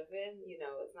that we live in. You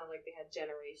know, it's not like they had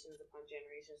generations upon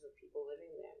generations of people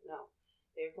living there. No,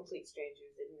 they're complete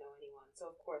strangers. They didn't know anyone. So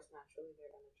of course, naturally,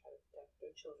 they're going to try to protect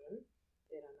their children.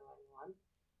 They don't know anyone.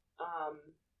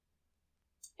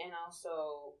 And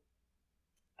also,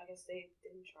 I guess they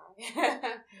didn't try.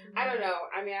 I don't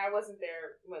know. I mean, I wasn't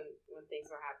there when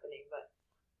things were happening, but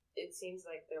it seems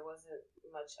like there wasn't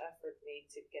much effort made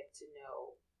to get to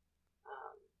know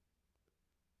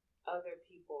other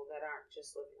people that aren't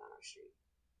just living on our street.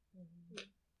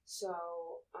 So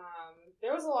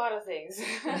there was a lot of things,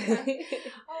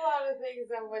 a lot of things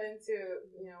that went into,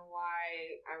 you know,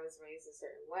 why I was raised a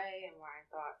certain way and why I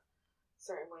thought a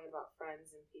certain way about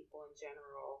friends and people in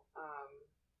general.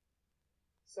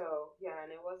 So yeah,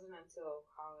 and it wasn't until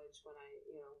college when I,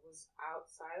 you know, was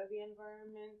outside of the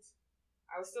environment.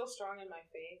 I was still strong in my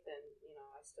faith, and you know,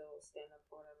 I still stand up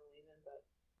for what I believe in, but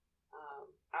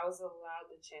I was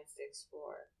allowed the chance to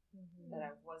explore that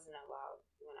I wasn't allowed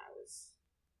when I was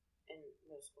in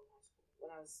middle school and high school,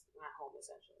 when I was at home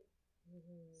essentially.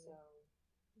 So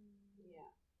yeah,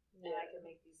 and I can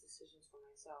make these decisions for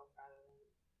myself rather than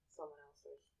someone else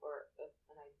or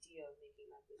an idea of making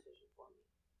that decision for me.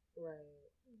 Right.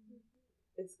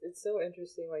 It's so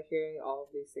interesting, like hearing all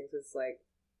of these things. It's like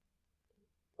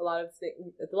a lot of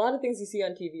things you see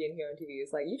on TV and hear on TV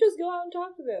is like, you just go out and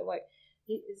talk to them. Like,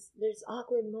 there's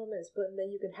awkward moments, but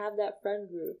then you can have that friend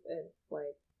group, and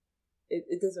like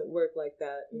it doesn't work like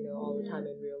that, you know, all the time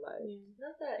in real life.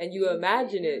 Not that and you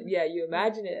imagine it, you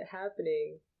imagine it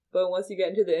happening, but once you get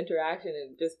into the interaction,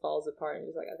 it just falls apart, and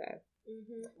you're just like, okay,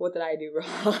 what did I do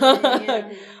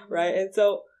wrong? Right? And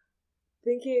so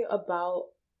thinking about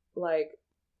like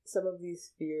some of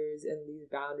these fears and these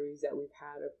boundaries that we've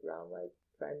had around like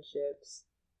friendships,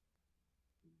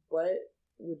 what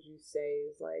would you say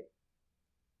is like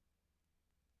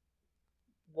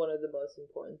one of the most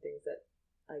important things that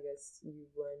I guess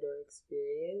you've learned or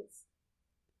experienced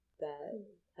that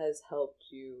has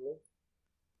helped you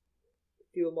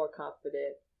feel more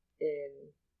confident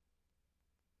in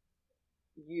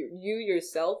you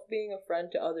yourself being a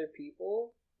friend to other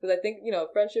people? Because I think, you know,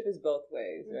 friendship is both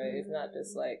ways, right? It's not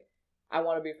just like, I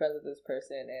want to be friends with this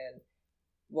person and,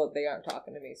 well, they aren't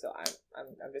talking to me, so I'm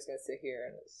just gonna sit here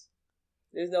and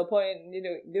there's no point in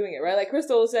doing it, right? Like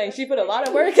Crystal was saying, she put a lot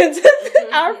of work into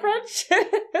our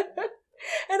friendship,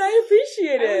 and I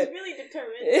appreciate it. I was really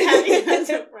determined to have you as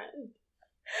a friend,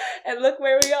 and look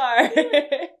where we are.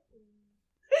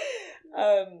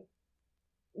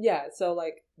 Yeah. So,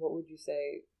 like, what would you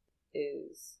say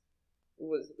is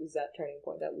was that turning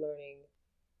point, that learning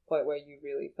point where you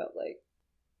really felt like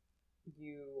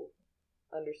you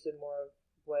understood more of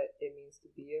what it means to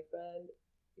be a friend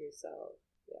yourself.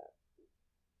 Yeah.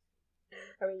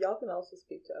 I mean, y'all can also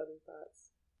speak to other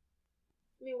thoughts.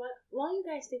 I mean, while you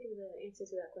guys think of the answer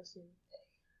to that question,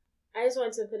 I just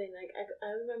wanted to put in, like, I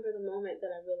remember the moment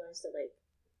that I realized that, like,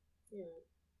 you know,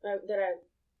 that I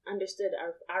understood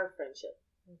our friendship.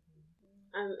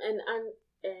 And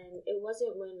it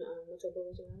wasn't when Motobo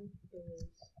was around. It was,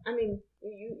 I mean,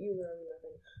 you remember my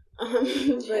friend.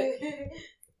 But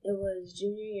it was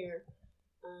junior year,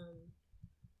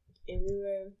 and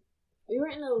we were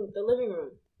in the living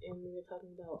room, and we were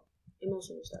talking about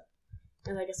emotional stuff.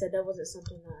 And like I said, that wasn't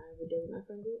something that I would do with my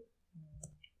friend group.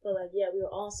 But like, yeah, we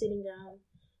were all sitting down,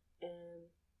 and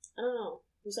I don't know,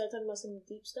 we started talking about some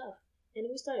deep stuff, and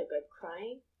then we started like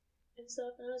crying and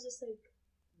stuff, and I was just like,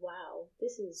 wow,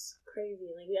 this is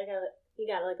crazy. Like we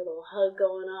got like a little hug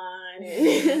going on,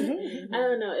 and I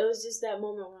don't know, it was just that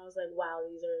moment where I was like, wow,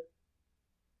 these are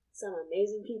some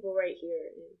amazing people right here.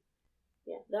 And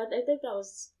yeah, I think that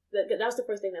was the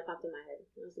first thing that popped in my head.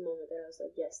 It was the moment that I was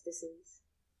like, yes, this is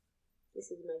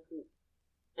my group,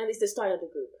 at least the start of the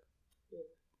group. Yeah.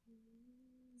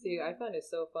 See, I find it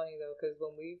so funny though, because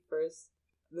when we first,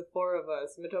 the four of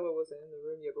us, Matoba wasn't in the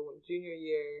room yet, but when junior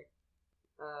year,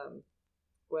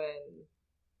 when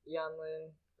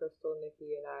Yanlin, Crystal,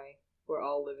 Nikki, and I were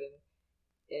all living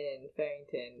in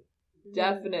Farrington,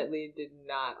 definitely did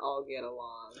not all get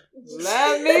along.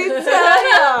 Let me tell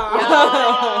you.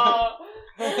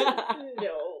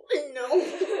 No.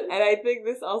 And I think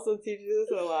this also teaches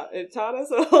us a lot. It taught us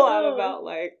a lot about,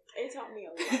 like, it taught me a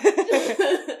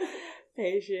lot.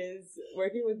 patience,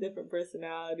 working with different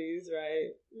personalities,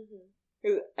 right?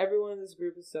 Because everyone in this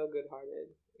group is so good-hearted.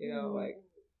 You know, like,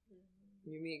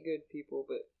 you meet good people,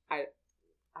 but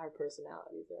our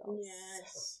personalities are all so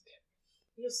different.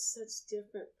 You have such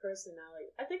different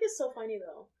personalities. I think it's so funny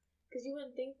though, because you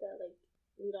wouldn't think that like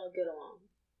we'd all get along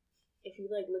if you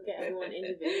like look at everyone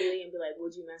individually and be like,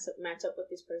 would you match up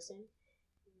with this person?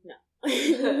 No,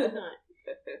 you would not.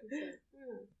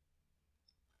 So,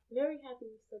 very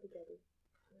happy we're still together.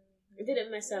 It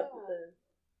didn't mess up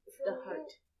the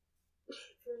heart.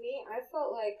 For me, I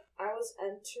felt like I was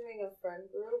entering a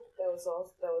friend group that was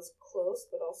close,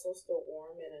 but also still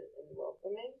warm and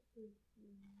welcoming.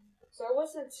 So I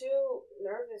wasn't too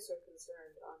nervous or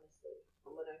concerned, honestly.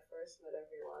 When I first met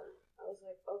everyone, I was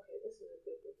like, okay, this is a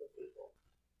good group of people.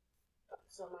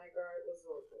 So my guard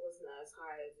wasn't as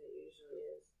high as it usually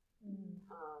is.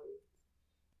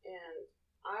 And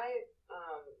I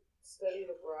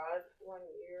studied abroad 1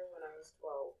 year when I was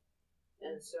 12.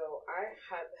 And so I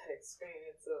had that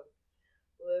experience of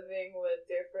living with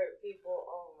different people,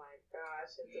 oh my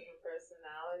gosh, and different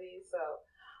personalities. So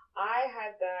I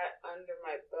had that under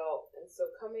my belt. And so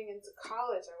coming into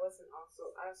college, I wasn't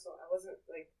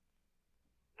like,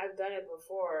 I've done it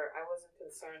before. I wasn't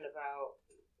concerned about,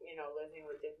 living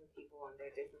with different people and their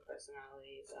different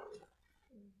personalities,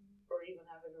 or even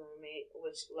having a roommate,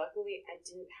 which luckily I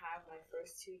didn't have my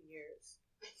first 2 years.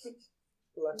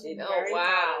 Lucky. Oh,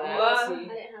 wow. I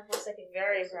didn't have 1 second.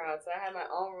 Very proud. So I had my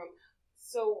own room.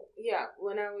 So yeah,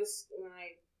 when I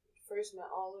first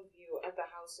met all of you at the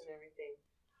house and everything,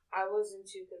 I wasn't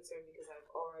too concerned because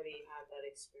I've already had that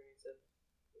experience of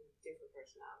different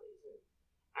personalities,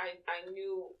 and I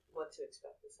knew what to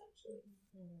expect essentially.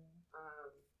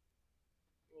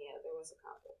 Yeah, there was a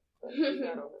conflict, but we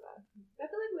got over that. I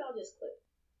feel like we all just clicked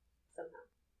somehow.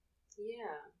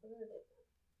 Yeah.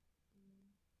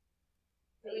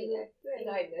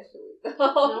 Not initially.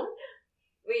 No?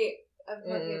 Wait, I'm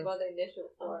talking about the initial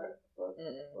four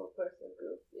person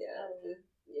group. Yeah.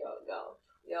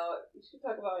 Y'all, you should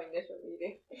talk about initial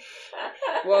meeting.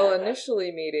 Well,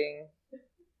 initially meeting,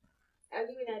 I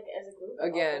mean, like, as a group.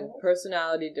 again,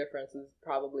 personality differences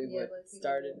probably what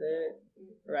started it,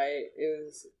 right? It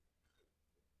was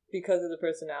because of the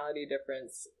personality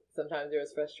difference. Sometimes there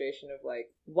was frustration of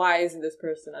like, why isn't this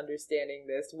person understanding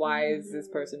this? Why is this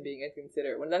person being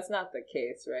inconsiderate? When that's not the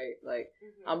case, right? Like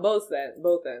on both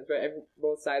ends, right?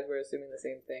 Both sides were assuming the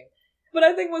same thing. But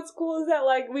I think what's cool is that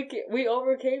like we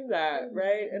overcame that,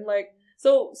 right? And like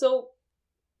so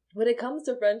when it comes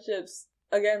to friendships,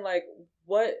 again, like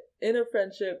what in a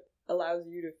friendship allows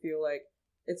you to feel like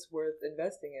it's worth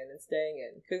investing in and staying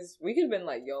in? Because we could have been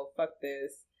like, yo, fuck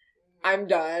this, I'm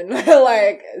done.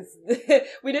 Like,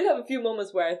 we did have a few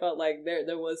moments where I felt like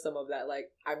there was some of that, like,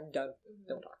 I'm done.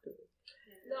 Don't talk to me.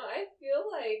 No, I feel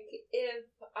like if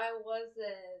I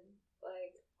wasn't,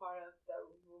 like, part of the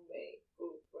roommate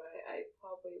group, right, I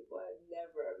probably would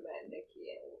never met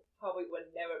Nikki and probably would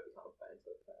never become friends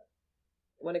with her.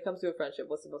 when it comes to a friendship,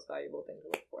 what's the most valuable thing to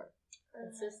look for?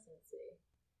 Consistency.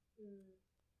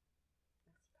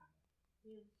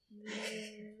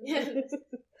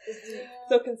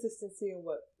 So consistency, and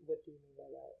what do you mean by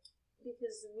that?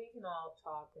 Because we can all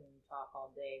talk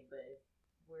all day, but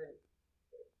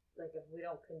if we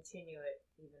don't continue it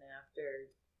even after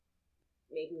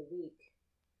maybe a week,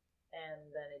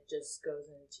 and then it just goes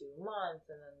into a month,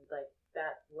 and then like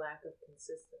that lack of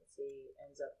consistency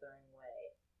ends up throwing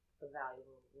away a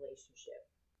valuable relationship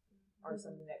or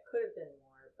something that could have been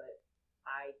more, but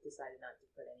I decided not to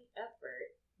put any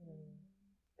effort.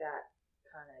 That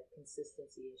kind of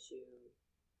consistency issue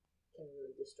can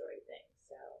really destroy things,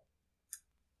 so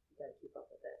you gotta keep up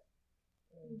with it.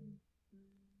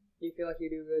 Do you feel like you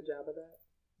do a good job of that?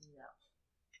 No.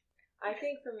 I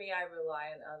think for me, I rely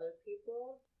on other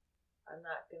people. I'm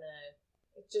not gonna,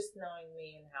 it's just knowing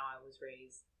me and how I was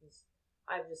raised,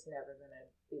 I'm just never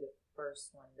gonna be the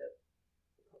first one to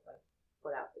put my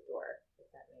foot out the door,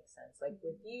 if that makes sense. Like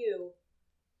with you,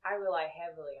 I rely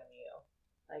heavily on you.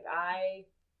 Like I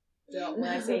don't, when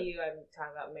I say you, I'm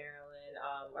talking about Marilyn,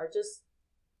 or just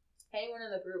anyone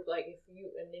in the group. Like if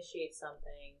you initiate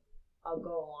something, I'll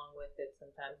go along with it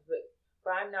sometimes, but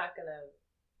I'm not gonna,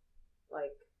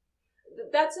 like,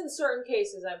 that's in certain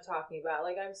cases I'm talking about.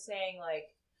 Like I'm saying,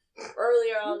 like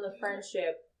earlier on the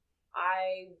friendship,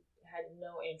 I had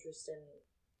no interest in,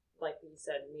 like you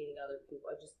said, meeting other people.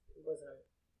 I just wasn't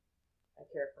a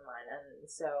care for mine, and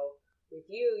so with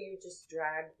you just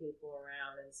dragged people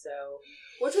around, and so,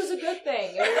 which was a good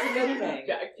thing. It was a good thing.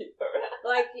 Drag people around.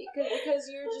 Like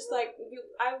because you're just like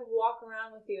I would walk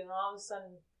around with you, and all of a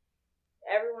sudden,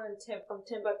 everyone from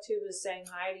Timbuktu was saying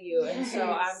hi to you, and so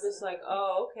I'm just like,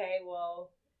 oh, okay,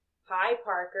 well, hi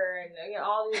Parker, and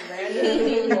all these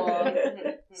random people.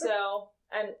 So,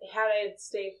 and had I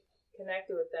stayed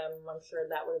connected with them, I'm sure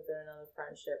that would have been another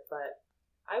friendship. But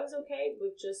I was okay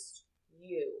with just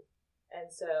you,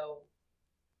 and so,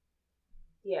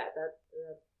 yeah, that's all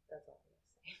I'm gonna say.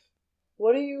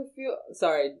 What do you feel?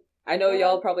 Sorry, I know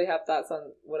y'all probably have thoughts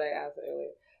on what I asked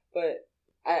earlier, but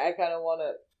I kind of want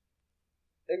to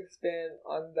expand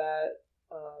on that,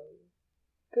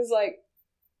 because like,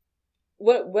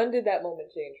 when did that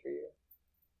moment change for you?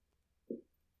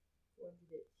 When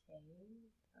did it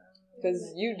change?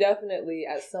 Because you definitely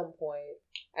at some point,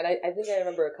 and I think I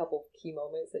remember a couple key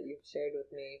moments that you've shared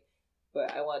with me,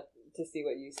 but I want to see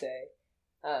what you say.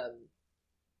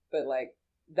 But like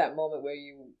that moment where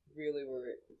you really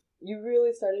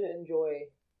started to enjoy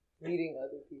meeting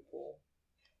other people.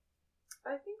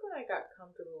 I think when I got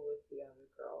comfortable with the other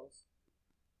girls,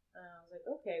 I was like,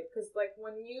 okay, because like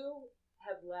when you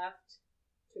had left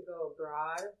to go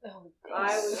abroad,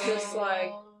 I was just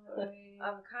like,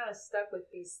 I'm kind of stuck with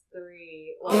these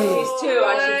three, these two,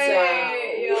 I should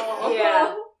say.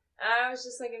 Yeah, and I was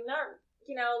just like, I'm not,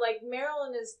 like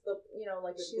Marilyn is the,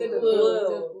 like the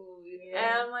glue.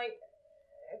 And I'm like,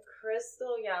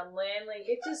 Crystal, Lynn, like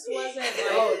it just wasn't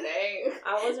like,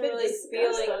 I wasn't really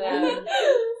feeling them.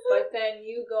 But then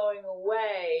you going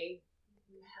away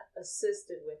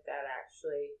assisted with that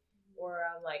actually, where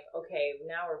I'm like, okay,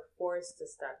 now we're forced to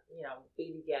start,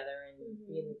 be together and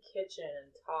be in the kitchen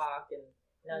and talk and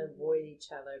not avoid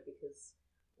each other because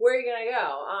where are you gonna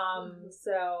go?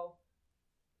 So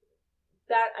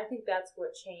that, I think that's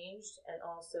what changed, and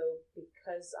also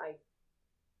because I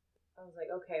was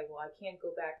like, okay, well, I can't go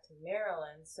back to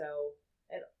Maryland, so,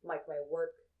 and like my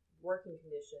working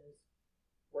conditions,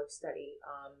 work study,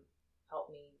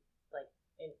 helped me like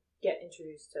get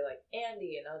introduced to like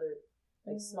Andy and other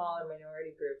like smaller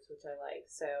minority groups, which I like.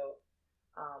 So,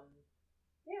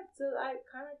 yeah, so I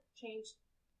kind of changed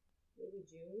maybe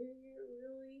junior year,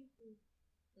 really.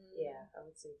 Yeah, I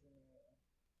would say junior year.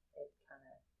 It kind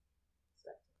of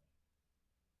stuck to me.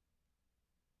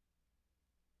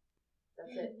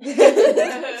 That's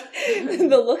it.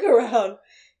 The look around.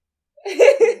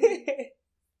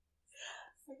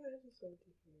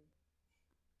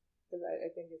 Because I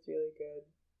think it's really good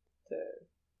to,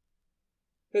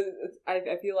 because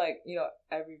I feel like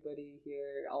everybody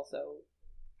here also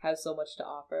has so much to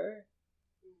offer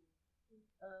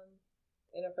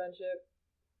in a friendship,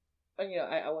 and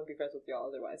I wouldn't be friends with y'all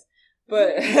otherwise,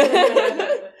 but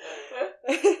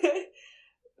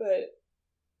but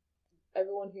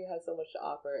everyone here has so much to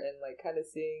offer, and like kind of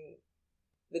seeing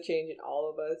the change in all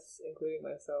of us, including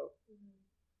myself,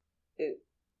 it's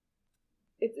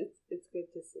good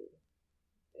to see.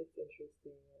 It's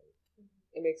interesting.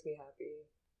 It makes me happy.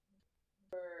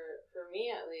 For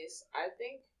me at least, I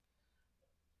think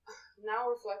now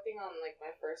reflecting on like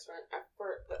my first friend,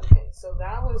 so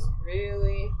that was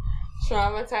really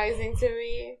traumatizing to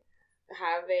me.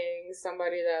 having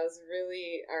somebody that was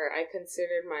really, or I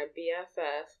considered my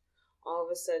BFF, all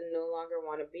of a sudden no longer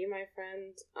want to be my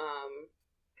friend.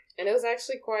 And it was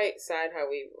actually quite sad how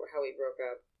we broke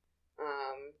up.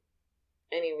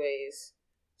 Anyways,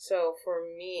 so for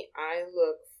me, I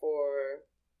look for,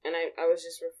 and I was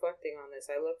just reflecting on this.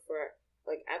 I look for,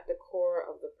 like, at the core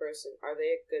of the person, are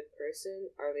they a good person?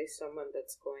 Are they someone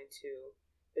that's going to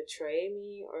betray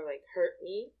me or, like, hurt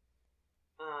me?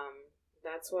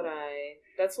 That's what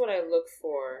I look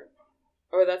for,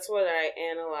 or that's what I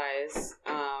analyze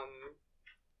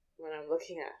when I'm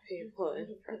looking at people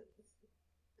in friends.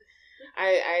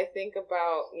 I think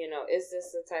about, is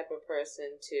this the type of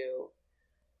person to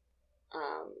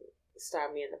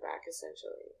stab me in the back,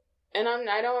 essentially? And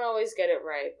I don't always get it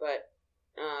right, but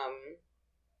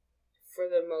for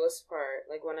the most part,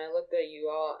 like when I looked at you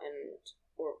all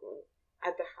or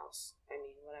at the house,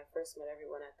 when I first met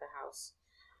everyone at the house,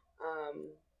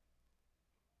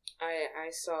 I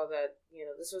saw that,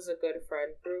 this was a good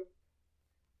friend group.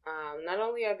 Not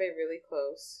only are they really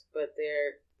close, but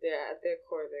they're at their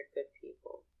core, they're good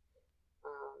people.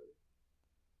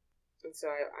 And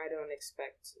so I don't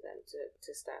expect them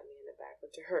to stab me in the back or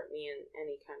to hurt me in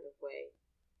any kind of way.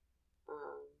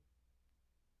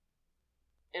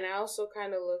 And I also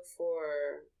kind of look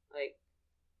for, like,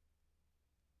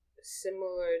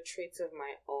 similar traits of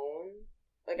my own.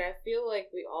 Like, I feel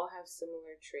like we all have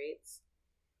similar traits.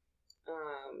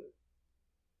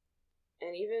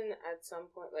 And even at some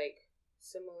point, like,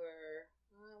 similar,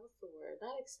 what's the word?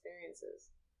 Not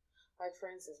experiences. Like, for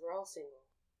instance, we're all single.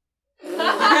 The thing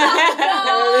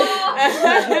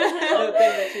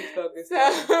that she's focused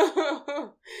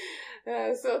on.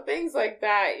 So things like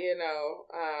that,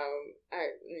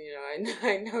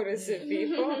 I notice in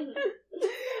people.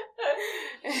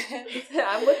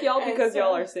 I'm with y'all because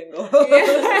y'all are single.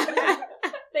 Yeah.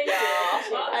 Thank you.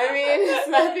 It's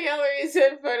not the only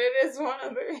reason, but it is one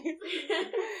of the reasons.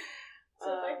 So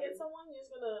if I get someone, you're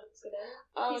just gonna skedaddle?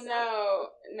 Oh,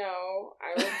 no,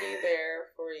 I will be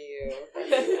there for you.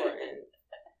 That's important.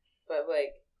 But,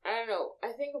 like, I don't know.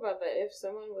 I think about that. If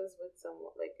someone was with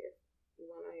someone, like, if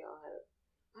one of y'all had,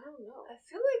 I don't know. I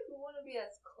feel like we want to be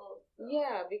as close. Though.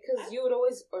 Yeah, because you would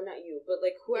always, or not you, but,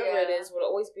 like, whoever it is would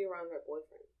always be around their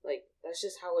boyfriend. Like, that's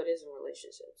just how it is in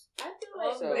relationships. I feel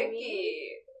like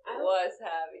Mickey was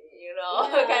having,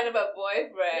 kind of a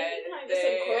boyfriend. Maybe kind of just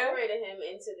incorporated him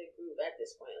into the group at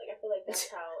this point. Like, I feel like that's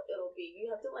how it'll be. You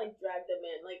have to, like, drag them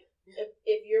in. Like,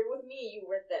 if you're with me, you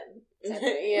with them.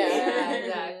 Yeah,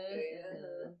 exactly.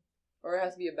 Mm-hmm. Or it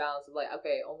has to be a balance of, like,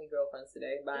 okay, only girlfriends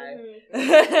today. Bye.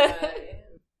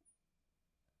 Mm-hmm.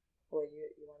 Well, you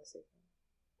want to say something?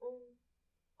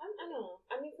 I don't know.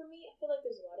 For me, I feel like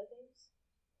there's a lot of things.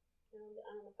 I don't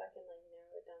know if I can, like,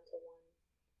 narrow it down to one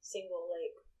single,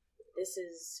 like, this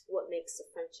is what makes a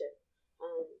friendship.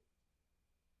 I'm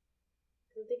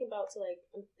thinking back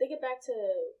to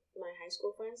my high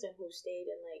school friends and who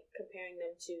stayed, and, like, comparing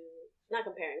them to, not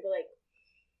comparing, but, like,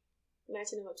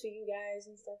 matching them up to you guys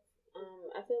and stuff.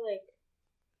 I feel like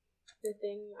the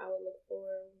thing I would look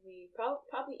for, we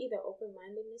probably either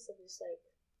open-mindedness of just, like,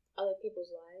 other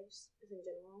people's lives in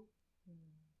general,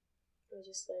 or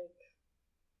just, like,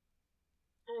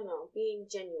 I don't know, being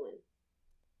genuine.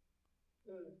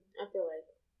 I feel like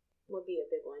would be a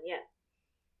big one. Yeah,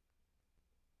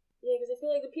 because I feel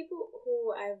like the people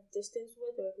who I've distanced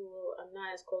with or who I'm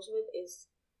not as close with is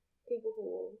people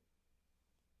who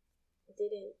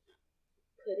didn't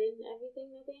put in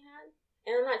everything that they had.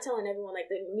 And I'm not telling everyone,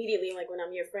 like, immediately, like, when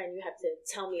I'm your friend, you have to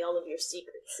tell me all of your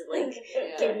secrets and, like,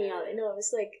 give me all. No,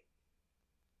 it's like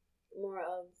more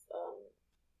of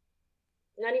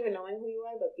not even knowing who you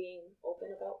are, but being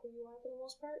open about who you are for the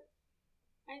most part.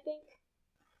 I think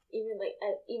even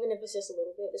if it's just a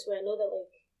little bit, this way I know that,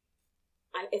 like,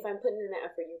 if I'm putting in the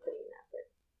effort, you're putting in the effort.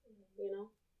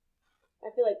 I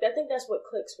feel like I think that's what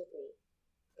clicks with me,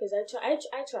 because I try to,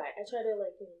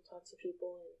 like, talk to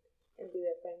people and be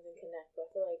their friends and connect, but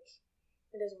I feel like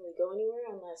it doesn't really go anywhere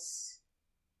unless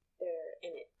they're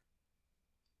in it.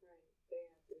 Right. They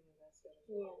have to invest in it.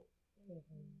 Yeah.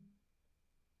 Mm-hmm.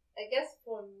 I guess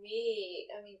for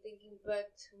me, thinking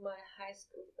back to my high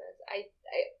school friends, I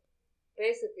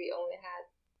basically only had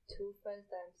 2 friends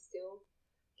that I'm still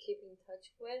keep in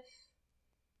touch with,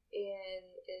 and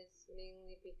it's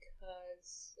mainly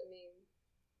because,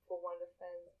 for one of the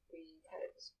friends, we kind of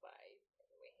just vibe,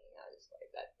 and we hang out just like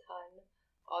that ton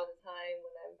all the time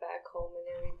when I'm back home and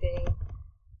everything.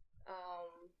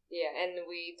 And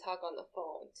we talk on the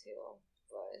phone too,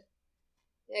 but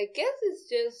I guess it's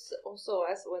just also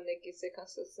as when they get the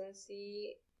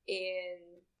consistency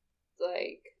and,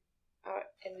 like, our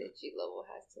energy level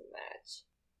has to match.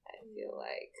 I feel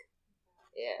like,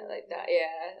 yeah, like that.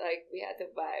 Yeah, like we had to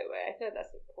vibe. Right? I feel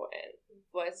that's important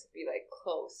for us to be like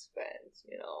close friends.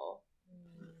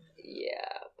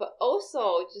 Yeah, but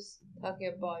also just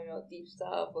talking about deep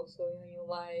stuff, what's going on in your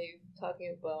life,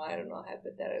 talking about I don't know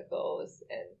hypotheticals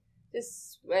and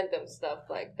just random stuff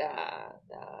like that.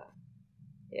 That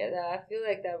I feel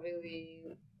like that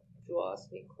really draws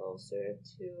me closer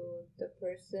to the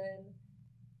person,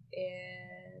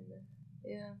 and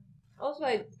yeah. Also,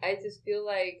 I just feel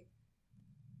like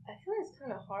it's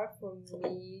kind of hard for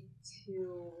me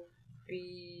to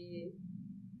be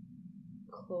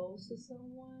close to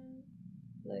someone.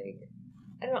 Like,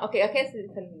 I don't know. Okay, I guess it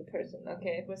depends on the person.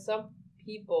 Okay, for some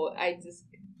people, I just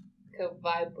could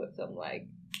vibe with them like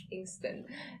instant,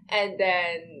 and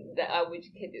then we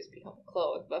can just become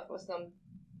close. But for some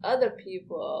other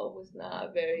people who's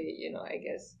not very, I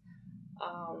guess,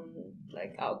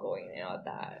 like outgoing and all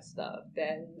that stuff,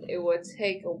 then it would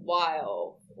take a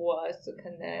while for us to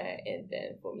connect, and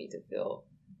then for me to feel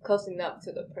close enough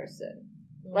to the person,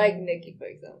 like Nikki, for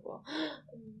example.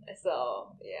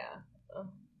 So yeah.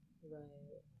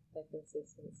 Right, that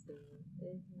consistency.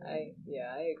 I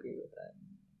agree with that.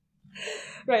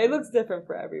 Right, it looks different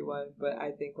for everyone, but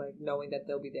I think like knowing that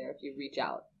they'll be there if you reach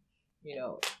out,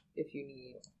 if you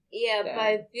need. Yeah, them. but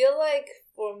I feel like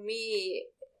for me,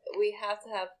 we have to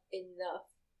have enough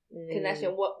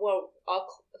connection. What our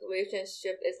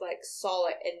relationship is like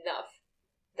solid enough.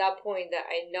 That point that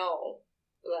I know,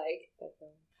 like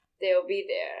they'll be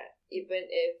there, even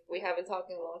if we haven't talked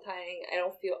in a long time. I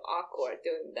don't feel awkward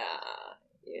doing that,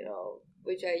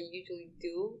 which I usually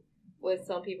do with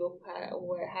some people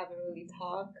who haven't really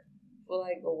talked for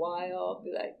like a while.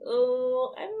 Be like,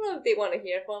 oh, I don't know if they want to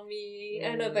hear from me. I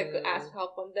don't know if I could ask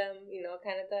help from them,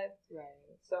 kind of type.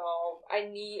 Right. So I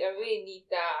really need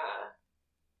that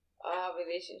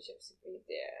relationships to be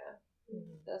there.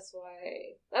 That's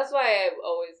why I've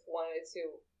always wanted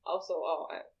to. Also,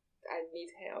 I need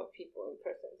to hang out with people in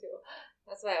person too.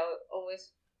 That's why I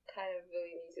always kind of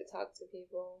really need to talk to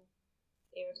people,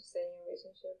 even to stay in a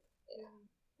relationship. Yeah.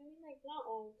 I mean, like, not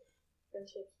all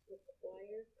friendships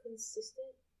require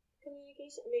consistent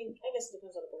communication. I mean, I guess it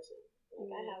depends on the person.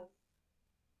 Like, I have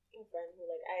a friend who,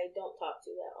 like, I don't talk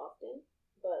to that often,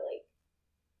 but, like,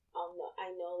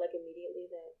 I know, like, immediately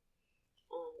that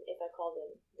if I call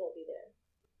them, they'll be there.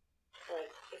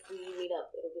 Like, if we meet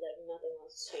up, it'll be like nothing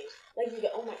else has changed. Like, you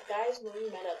go, oh my, guys, when we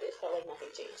met up, it felt like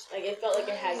nothing changed. Like, it felt like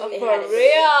it has. For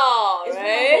real,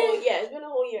 right? It's been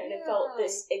a whole year, and it felt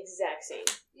this exact same.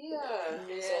 Yeah.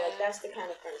 So, like, that's the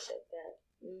kind of friendship that.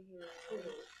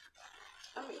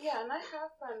 Yeah, and I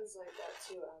have friends like that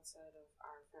too outside of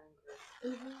our friend group,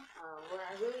 where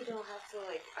I really don't have to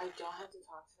I don't have to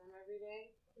talk to them every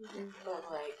day, but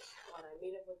like when I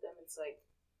meet up with them, it's like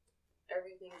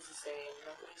everything's the same,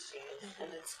 nothing's changed,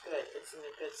 and it's good. It's in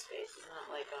a good space. It's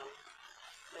not like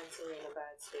mentally in a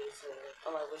bad space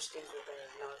or I wish things were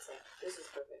better. No, it's like this is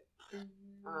perfect.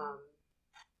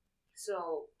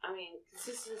 So I mean,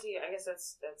 consistency. I guess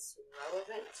that's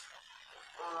relevant,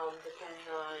 depending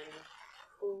on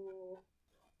who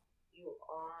you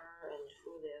are and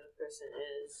who the other person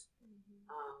is.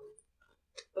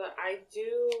 But I do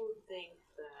think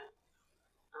that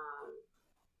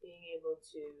being able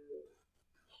to,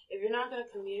 if you're not going to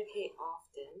communicate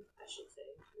often, I should say,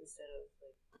 instead of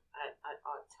like at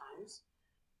odd times,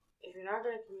 if you're not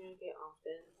going to communicate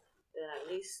often, then at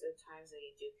least the times that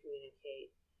you do communicate,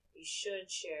 you should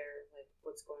share like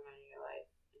what's going on in your life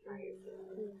and how you're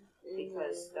feeling,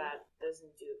 because that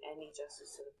doesn't do any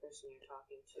justice to the person you're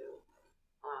talking to.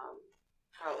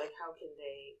 How can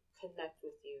they connect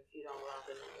with you if you don't allow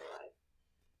them in your life?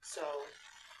 So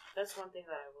that's one thing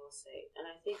that I will say, and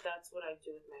I think that's what I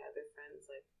do with my other friends.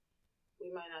 Like,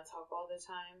 we might not talk all the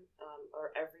time,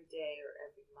 or every day or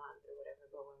every month or whatever,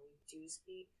 but when we do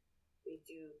speak, we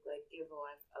do like give a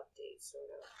life update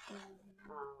sort of.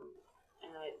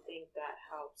 And I think that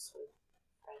helps with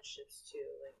friendships too.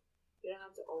 Like, you don't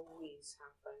have to always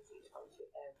have friends you talk to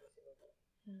every single day.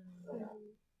 But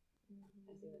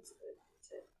I think that's a good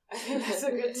tip. I think that's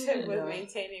a good tip with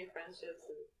maintaining friendships.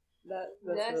 That's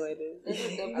related. That's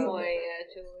a good point,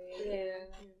 actually. Yeah.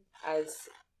 As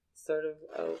sort of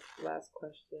a last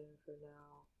question for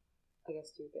now, I guess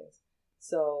two things.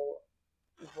 So,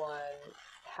 one,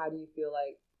 how do you feel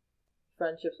like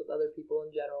friendships with other people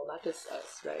in general, not just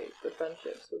us, right, but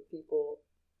friendships with people,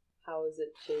 how has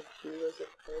it shaped you as a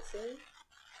person?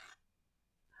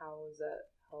 How has that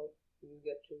helped you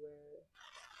get to where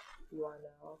you are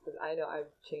now? Because I know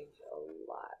I've changed a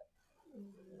lot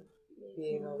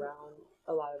being around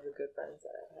a lot of the good friends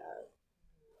that I have,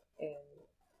 and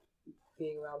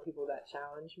being around people that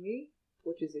challenge me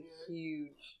which is a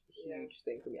huge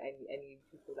thing for me. I need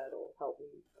people that'll help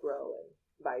me grow and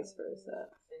vice versa.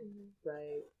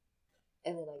 Right.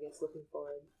 And then I guess looking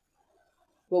forward,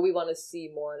 what we want to see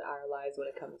more in our lives when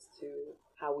it comes to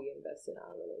how we invest in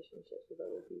our relationships with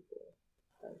other people,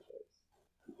 friendships.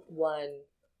 One,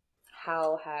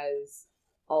 how has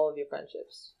all of your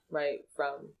friendships, right,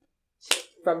 from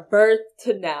birth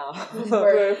to now,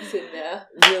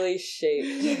 really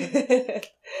shaped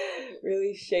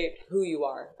who you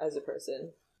are as a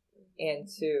person? And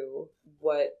two,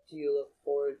 what do you look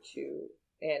forward to,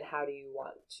 and how do you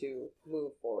want to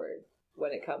move forward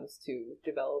when it comes to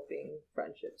developing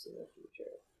friendships in the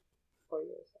future for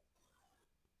yourself?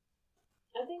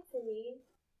 I think for me,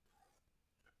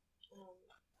 I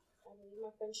believe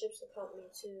my friendships have helped me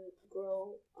to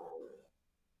grow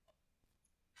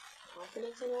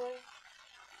confidence in a way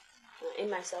in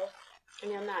myself. I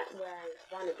mean, I'm not where I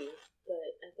want to be,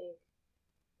 but I think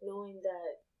knowing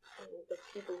that the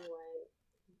people who are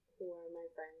my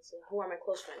friends, who are my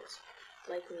close friends,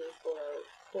 like me for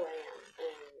who I am,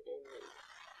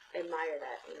 and admire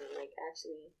that, and like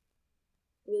actually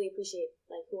really appreciate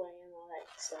like who I am, all that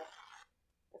stuff.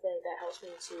 I feel like that helps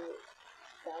me to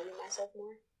value myself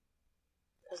more.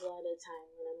 Because a lot of the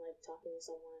time when I'm like talking to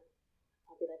someone,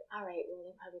 I'll be like, all right, well,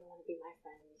 they probably don't want to be my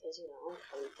friend because, you know, I'm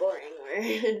probably boring, or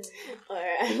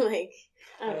I'm like,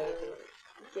 I don't know,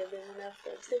 give them enough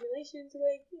like stimulation to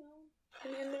like, you know,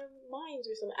 be in their minds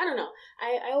or something. I don't know.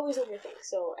 I always overthink,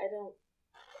 so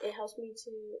it helps me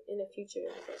to, in the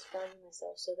future, I guess, value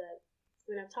myself so that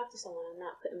when I'm talking to someone, I'm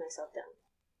not putting myself down.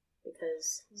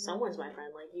 Because someone's my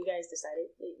friend. Like, you guys decided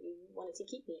that you wanted to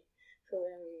keep me for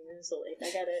whatever reason, so like,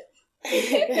 I gotta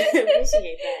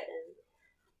appreciate that, and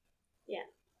yeah.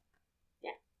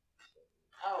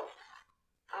 Oh,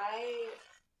 I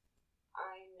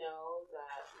know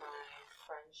that my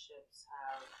friendships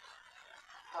have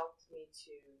helped me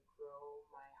to grow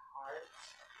my heart,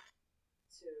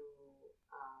 to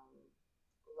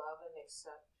love and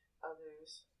accept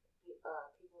others,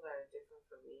 people that are different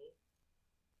from me.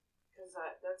 Because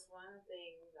that's one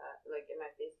thing that, like, in my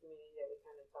faith community that we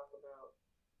kind of talk about,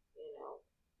 you know,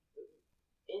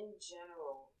 in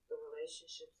general, the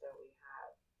relationships that we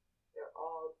have, they're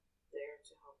all there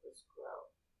to help us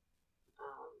grow,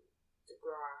 to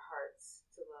grow our hearts,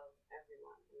 to love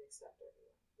everyone and accept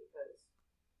everyone. Because,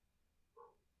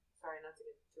 sorry not to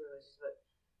get too religious, but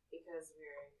because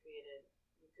we're created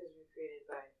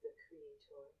by the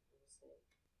Creator, I would say,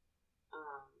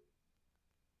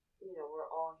 you know, we're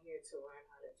all here to learn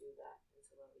how to do that and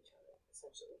to love each other,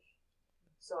 essentially.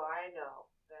 So I know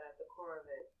that at the core of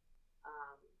it,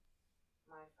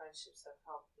 my friendships have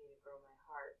helped me to grow my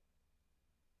heart.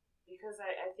 Because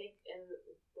I think in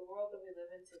the world that we live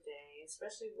in today,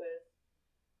 especially with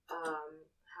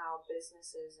how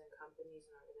businesses and companies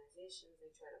and organizations, they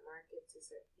try to market to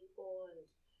certain people. And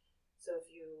so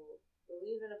if you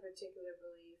believe in a particular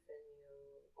belief and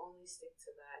you only stick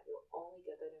to that, you'll only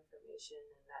get that information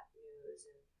and that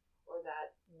news or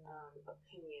that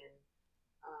opinion.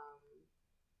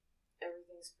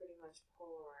 Everything's pretty much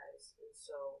polarized, and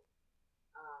so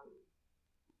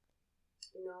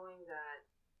knowing that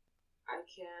I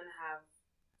can have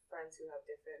friends who have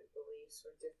different beliefs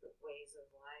or different ways of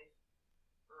life,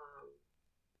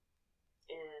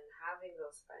 and having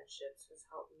those friendships has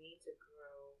helped me to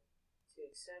grow, to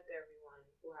accept everyone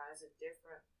who has a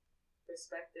different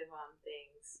perspective on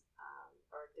things,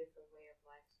 or a different way of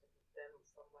life than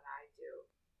from what I do.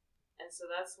 And so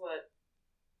that's what,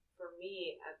 for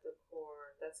me, at the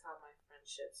core, that's how my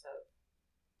friendships have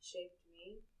shaped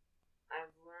me.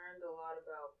 I've learned a lot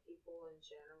about people in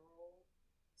general,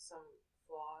 some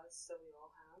flaws that we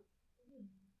all have,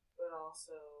 but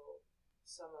also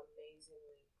some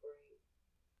amazingly great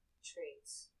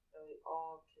traits that we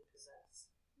all can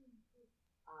possess.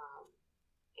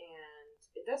 And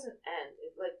it doesn't end.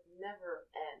 It like never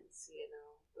ends, you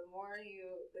know. The older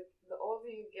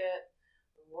you get,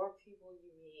 the more people you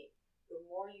meet, the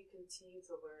more you continue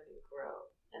to learn and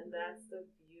grow. And that's the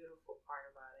beautiful part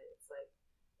about it. It's like,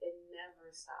 it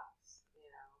never stops, you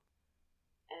know.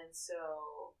 And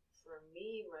so, for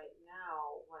me right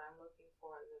now, what I'm looking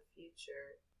for in the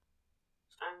future,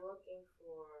 I'm looking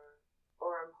for,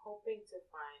 or I'm hoping to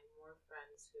find more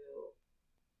friends who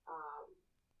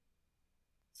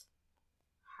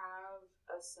have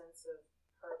a sense of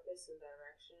purpose and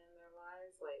direction in their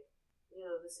lives. Like, you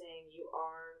know, the saying, you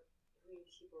are who you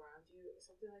keep around you, or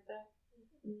something like that.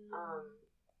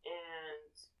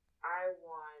 And I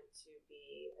want to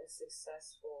be a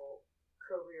successful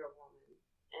career woman.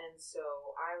 And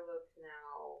so I look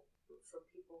now for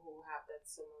people who have that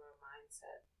similar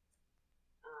mindset.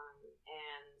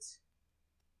 And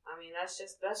I mean, that's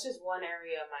just one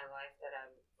area of my life that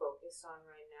I'm focused on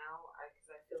right now.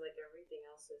 Because I feel like everything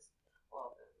else is,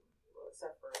 well,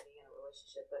 except for being in a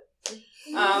relationship, but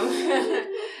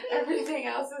everything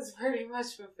else is pretty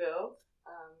much fulfilled.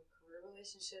 Career,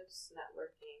 relationships,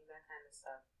 networking, that kind of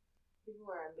stuff. People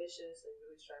who are ambitious and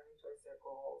really striving towards their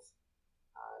goals.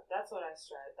 That's what I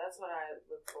strive. That's what I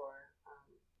look for.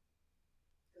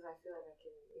 Because I feel like I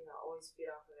can, always feed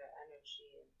off of that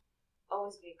energy and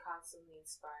always be constantly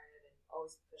inspired and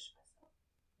always push myself.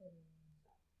 So,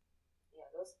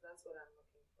 yeah, that's what I'm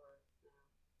looking for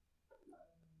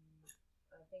now.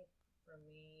 I think for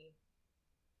me,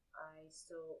 I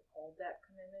still hold that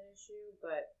commitment issue,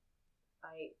 but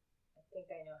I think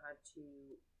I know how to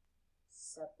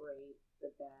separate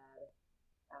the bad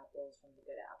apples from the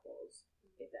good apples,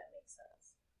 if that makes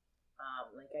sense.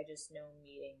 Like I just know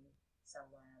meeting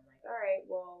someone, I'm like, all right,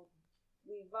 well,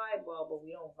 we vibe well, but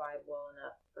we don't vibe well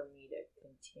enough for me to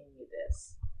continue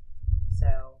this.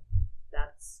 So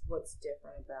that's what's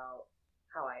different about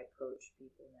how I approach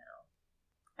people now.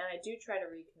 And I do try to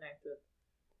reconnect with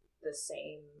the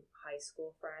same high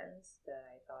school friends that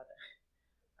I thought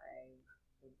I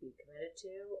would be committed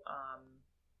to.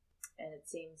 And it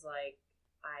seems like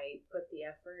I put the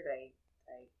effort, I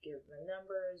give the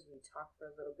numbers, we talk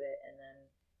for a little bit, and then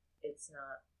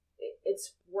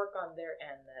it's work on their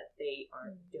end that they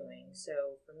aren't doing.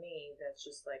 So for me, that's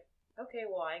just like, okay,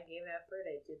 well, I gave effort,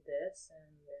 I did this, and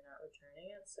they're not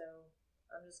returning it, so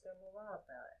I'm just going to move on with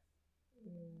that.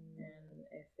 And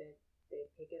if they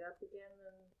pick it up again,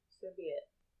 then so be it.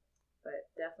 But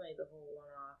definitely the whole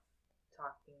one-off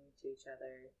talking to each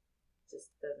other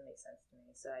just doesn't make sense to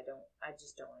me. So I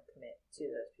just don't want to commit to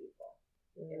those people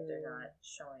if they're not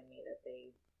showing me that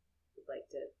they would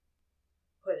like to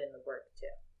put in the work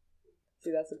too. See,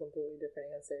 that's a completely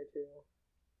different answer too.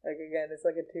 Like again, it's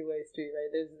like a two-way street, right?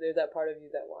 There's that part of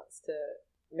you that wants to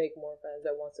make more friends,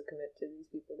 that wants to commit to these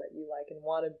people that you like and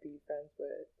want to be friends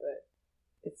with, but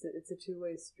it's a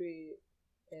two-way street,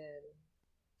 and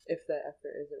if that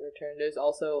effort isn't returned, there's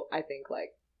also, I think,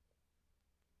 like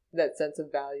that sense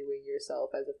of valuing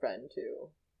yourself as a friend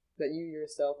too, that you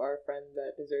yourself are a friend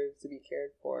that deserves to be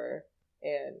cared for,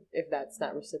 and if that's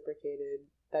not reciprocated,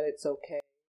 that it's okay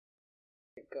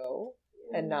to go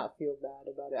and not feel bad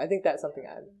about it. I think that's something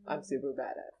I'm super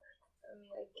bad at. I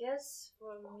mean, I guess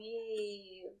for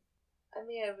me, I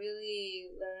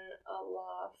really learned a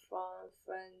lot from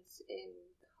friends in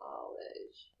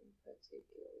college in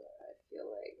particular. I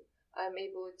feel like I'm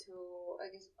able to,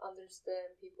 I guess,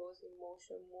 understand people's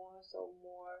emotion more, so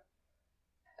more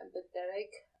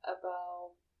empathetic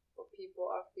about what people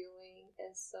are feeling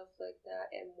and stuff like that,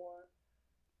 and more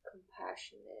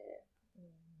compassionate.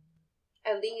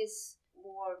 At least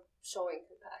more showing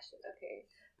compassion, okay?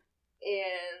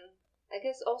 And I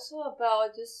guess also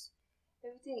about just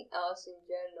everything else in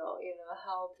general,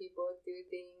 how people do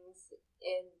things,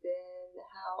 and then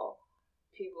how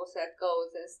people set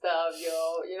goals and stuff,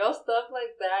 stuff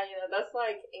like that, that's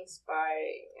like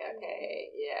inspiring, okay?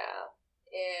 Yeah.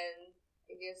 And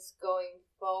I guess going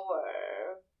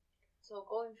forward,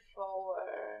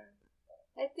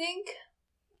 I think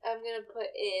I'm gonna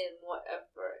put in more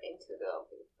effort into the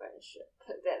open friendship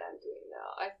than I'm doing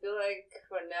now. I feel like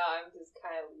for now I'm just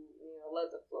kind of, let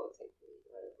the flow take me,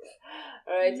 whatever.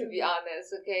 Alright, to be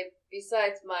honest, okay,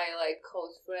 besides my, like,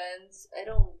 close friends, I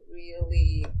don't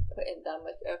really put in that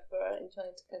much effort in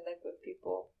trying to connect with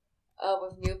people,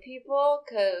 with new people,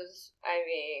 because,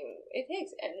 it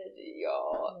takes energy,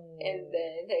 y'all, and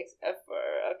then it takes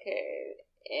effort, okay,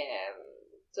 and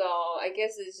so I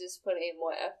guess it's just putting in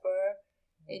more effort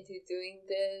into doing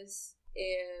this,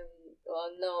 and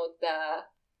know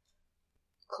that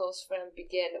close friend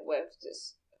begin with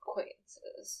just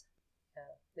acquaintances.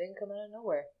 Yeah, they can come out of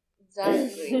nowhere.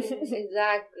 Exactly.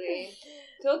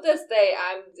 Till this day,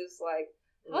 I'm just like,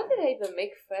 how did I even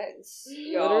make friends?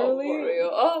 Literally? For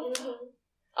real.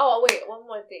 Oh, wait, one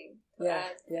more thing. Yeah.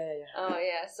 Oh,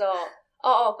 yeah. So,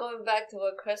 going back to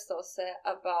what Crystal said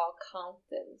about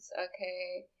confidence,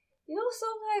 okay?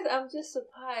 Sometimes I'm just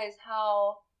surprised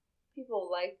how people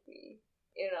like me,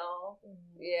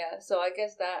 Yeah, so I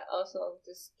guess that also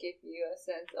just gives you a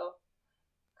sense of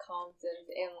confidence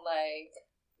in, like,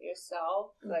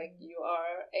 yourself, like, you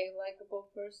are a likable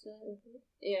person,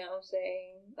 you know what I'm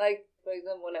saying? Like, for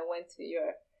example, when I went to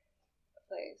your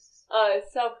place,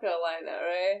 it's South Carolina,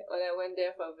 right? When I went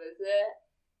there for a visit,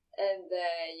 and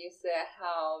then you said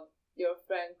how your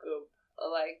friend group,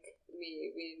 like,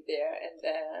 we there, and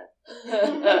then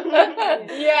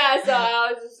so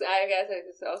I guess I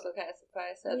was also kind of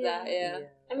surprised at that.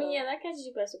 I mean, that catches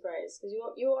you by surprise because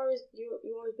you always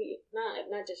beat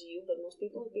not just you, but most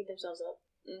people beat themselves up.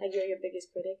 Like you're your biggest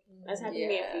critic. That's happened to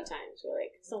me a few times where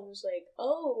like someone's like,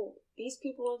 "Oh, these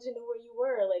people wanted to know where you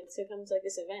were, like to come to like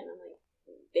this event." I'm like,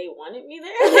 they wanted me there.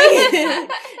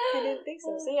 I didn't think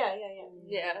so. So yeah.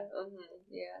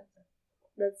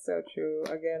 That's so true.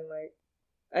 Again, like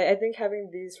I think having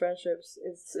these friendships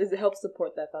it helps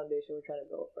support that foundation we're trying to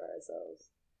build for ourselves,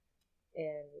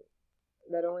 and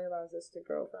that only allows us to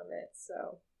grow from it.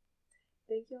 So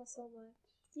thank you all so much.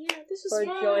 Yeah, this was for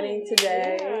fun. joining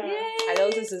today. I know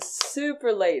this is a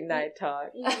super late night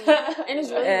talk, and it's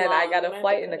really and long. I got a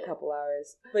flight in a couple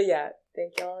hours. But yeah,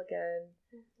 thank y'all again.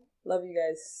 Love you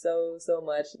guys so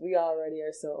much. We already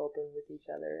are so open with each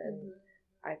other, and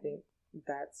I think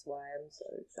that's why I'm so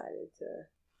excited to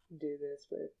do this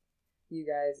with you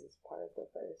guys as part of the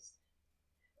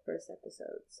first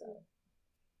episode. So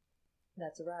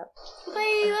that's a wrap.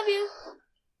 Bye. Love you.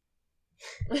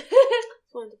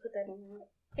 Just wanted to put that in there.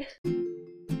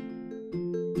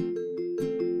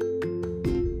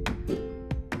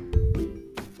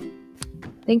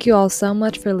 Thank you all so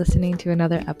much for listening to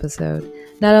another episode.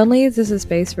 Not only is this a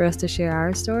space for us to share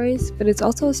our stories, but it's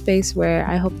also a space where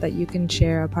I hope that you can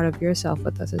share a part of yourself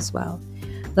with us as well.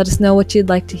 Let us know what you'd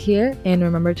like to hear, and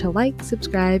remember to like,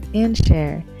 subscribe, and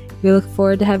share. We look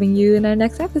forward to having you in our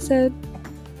next episode.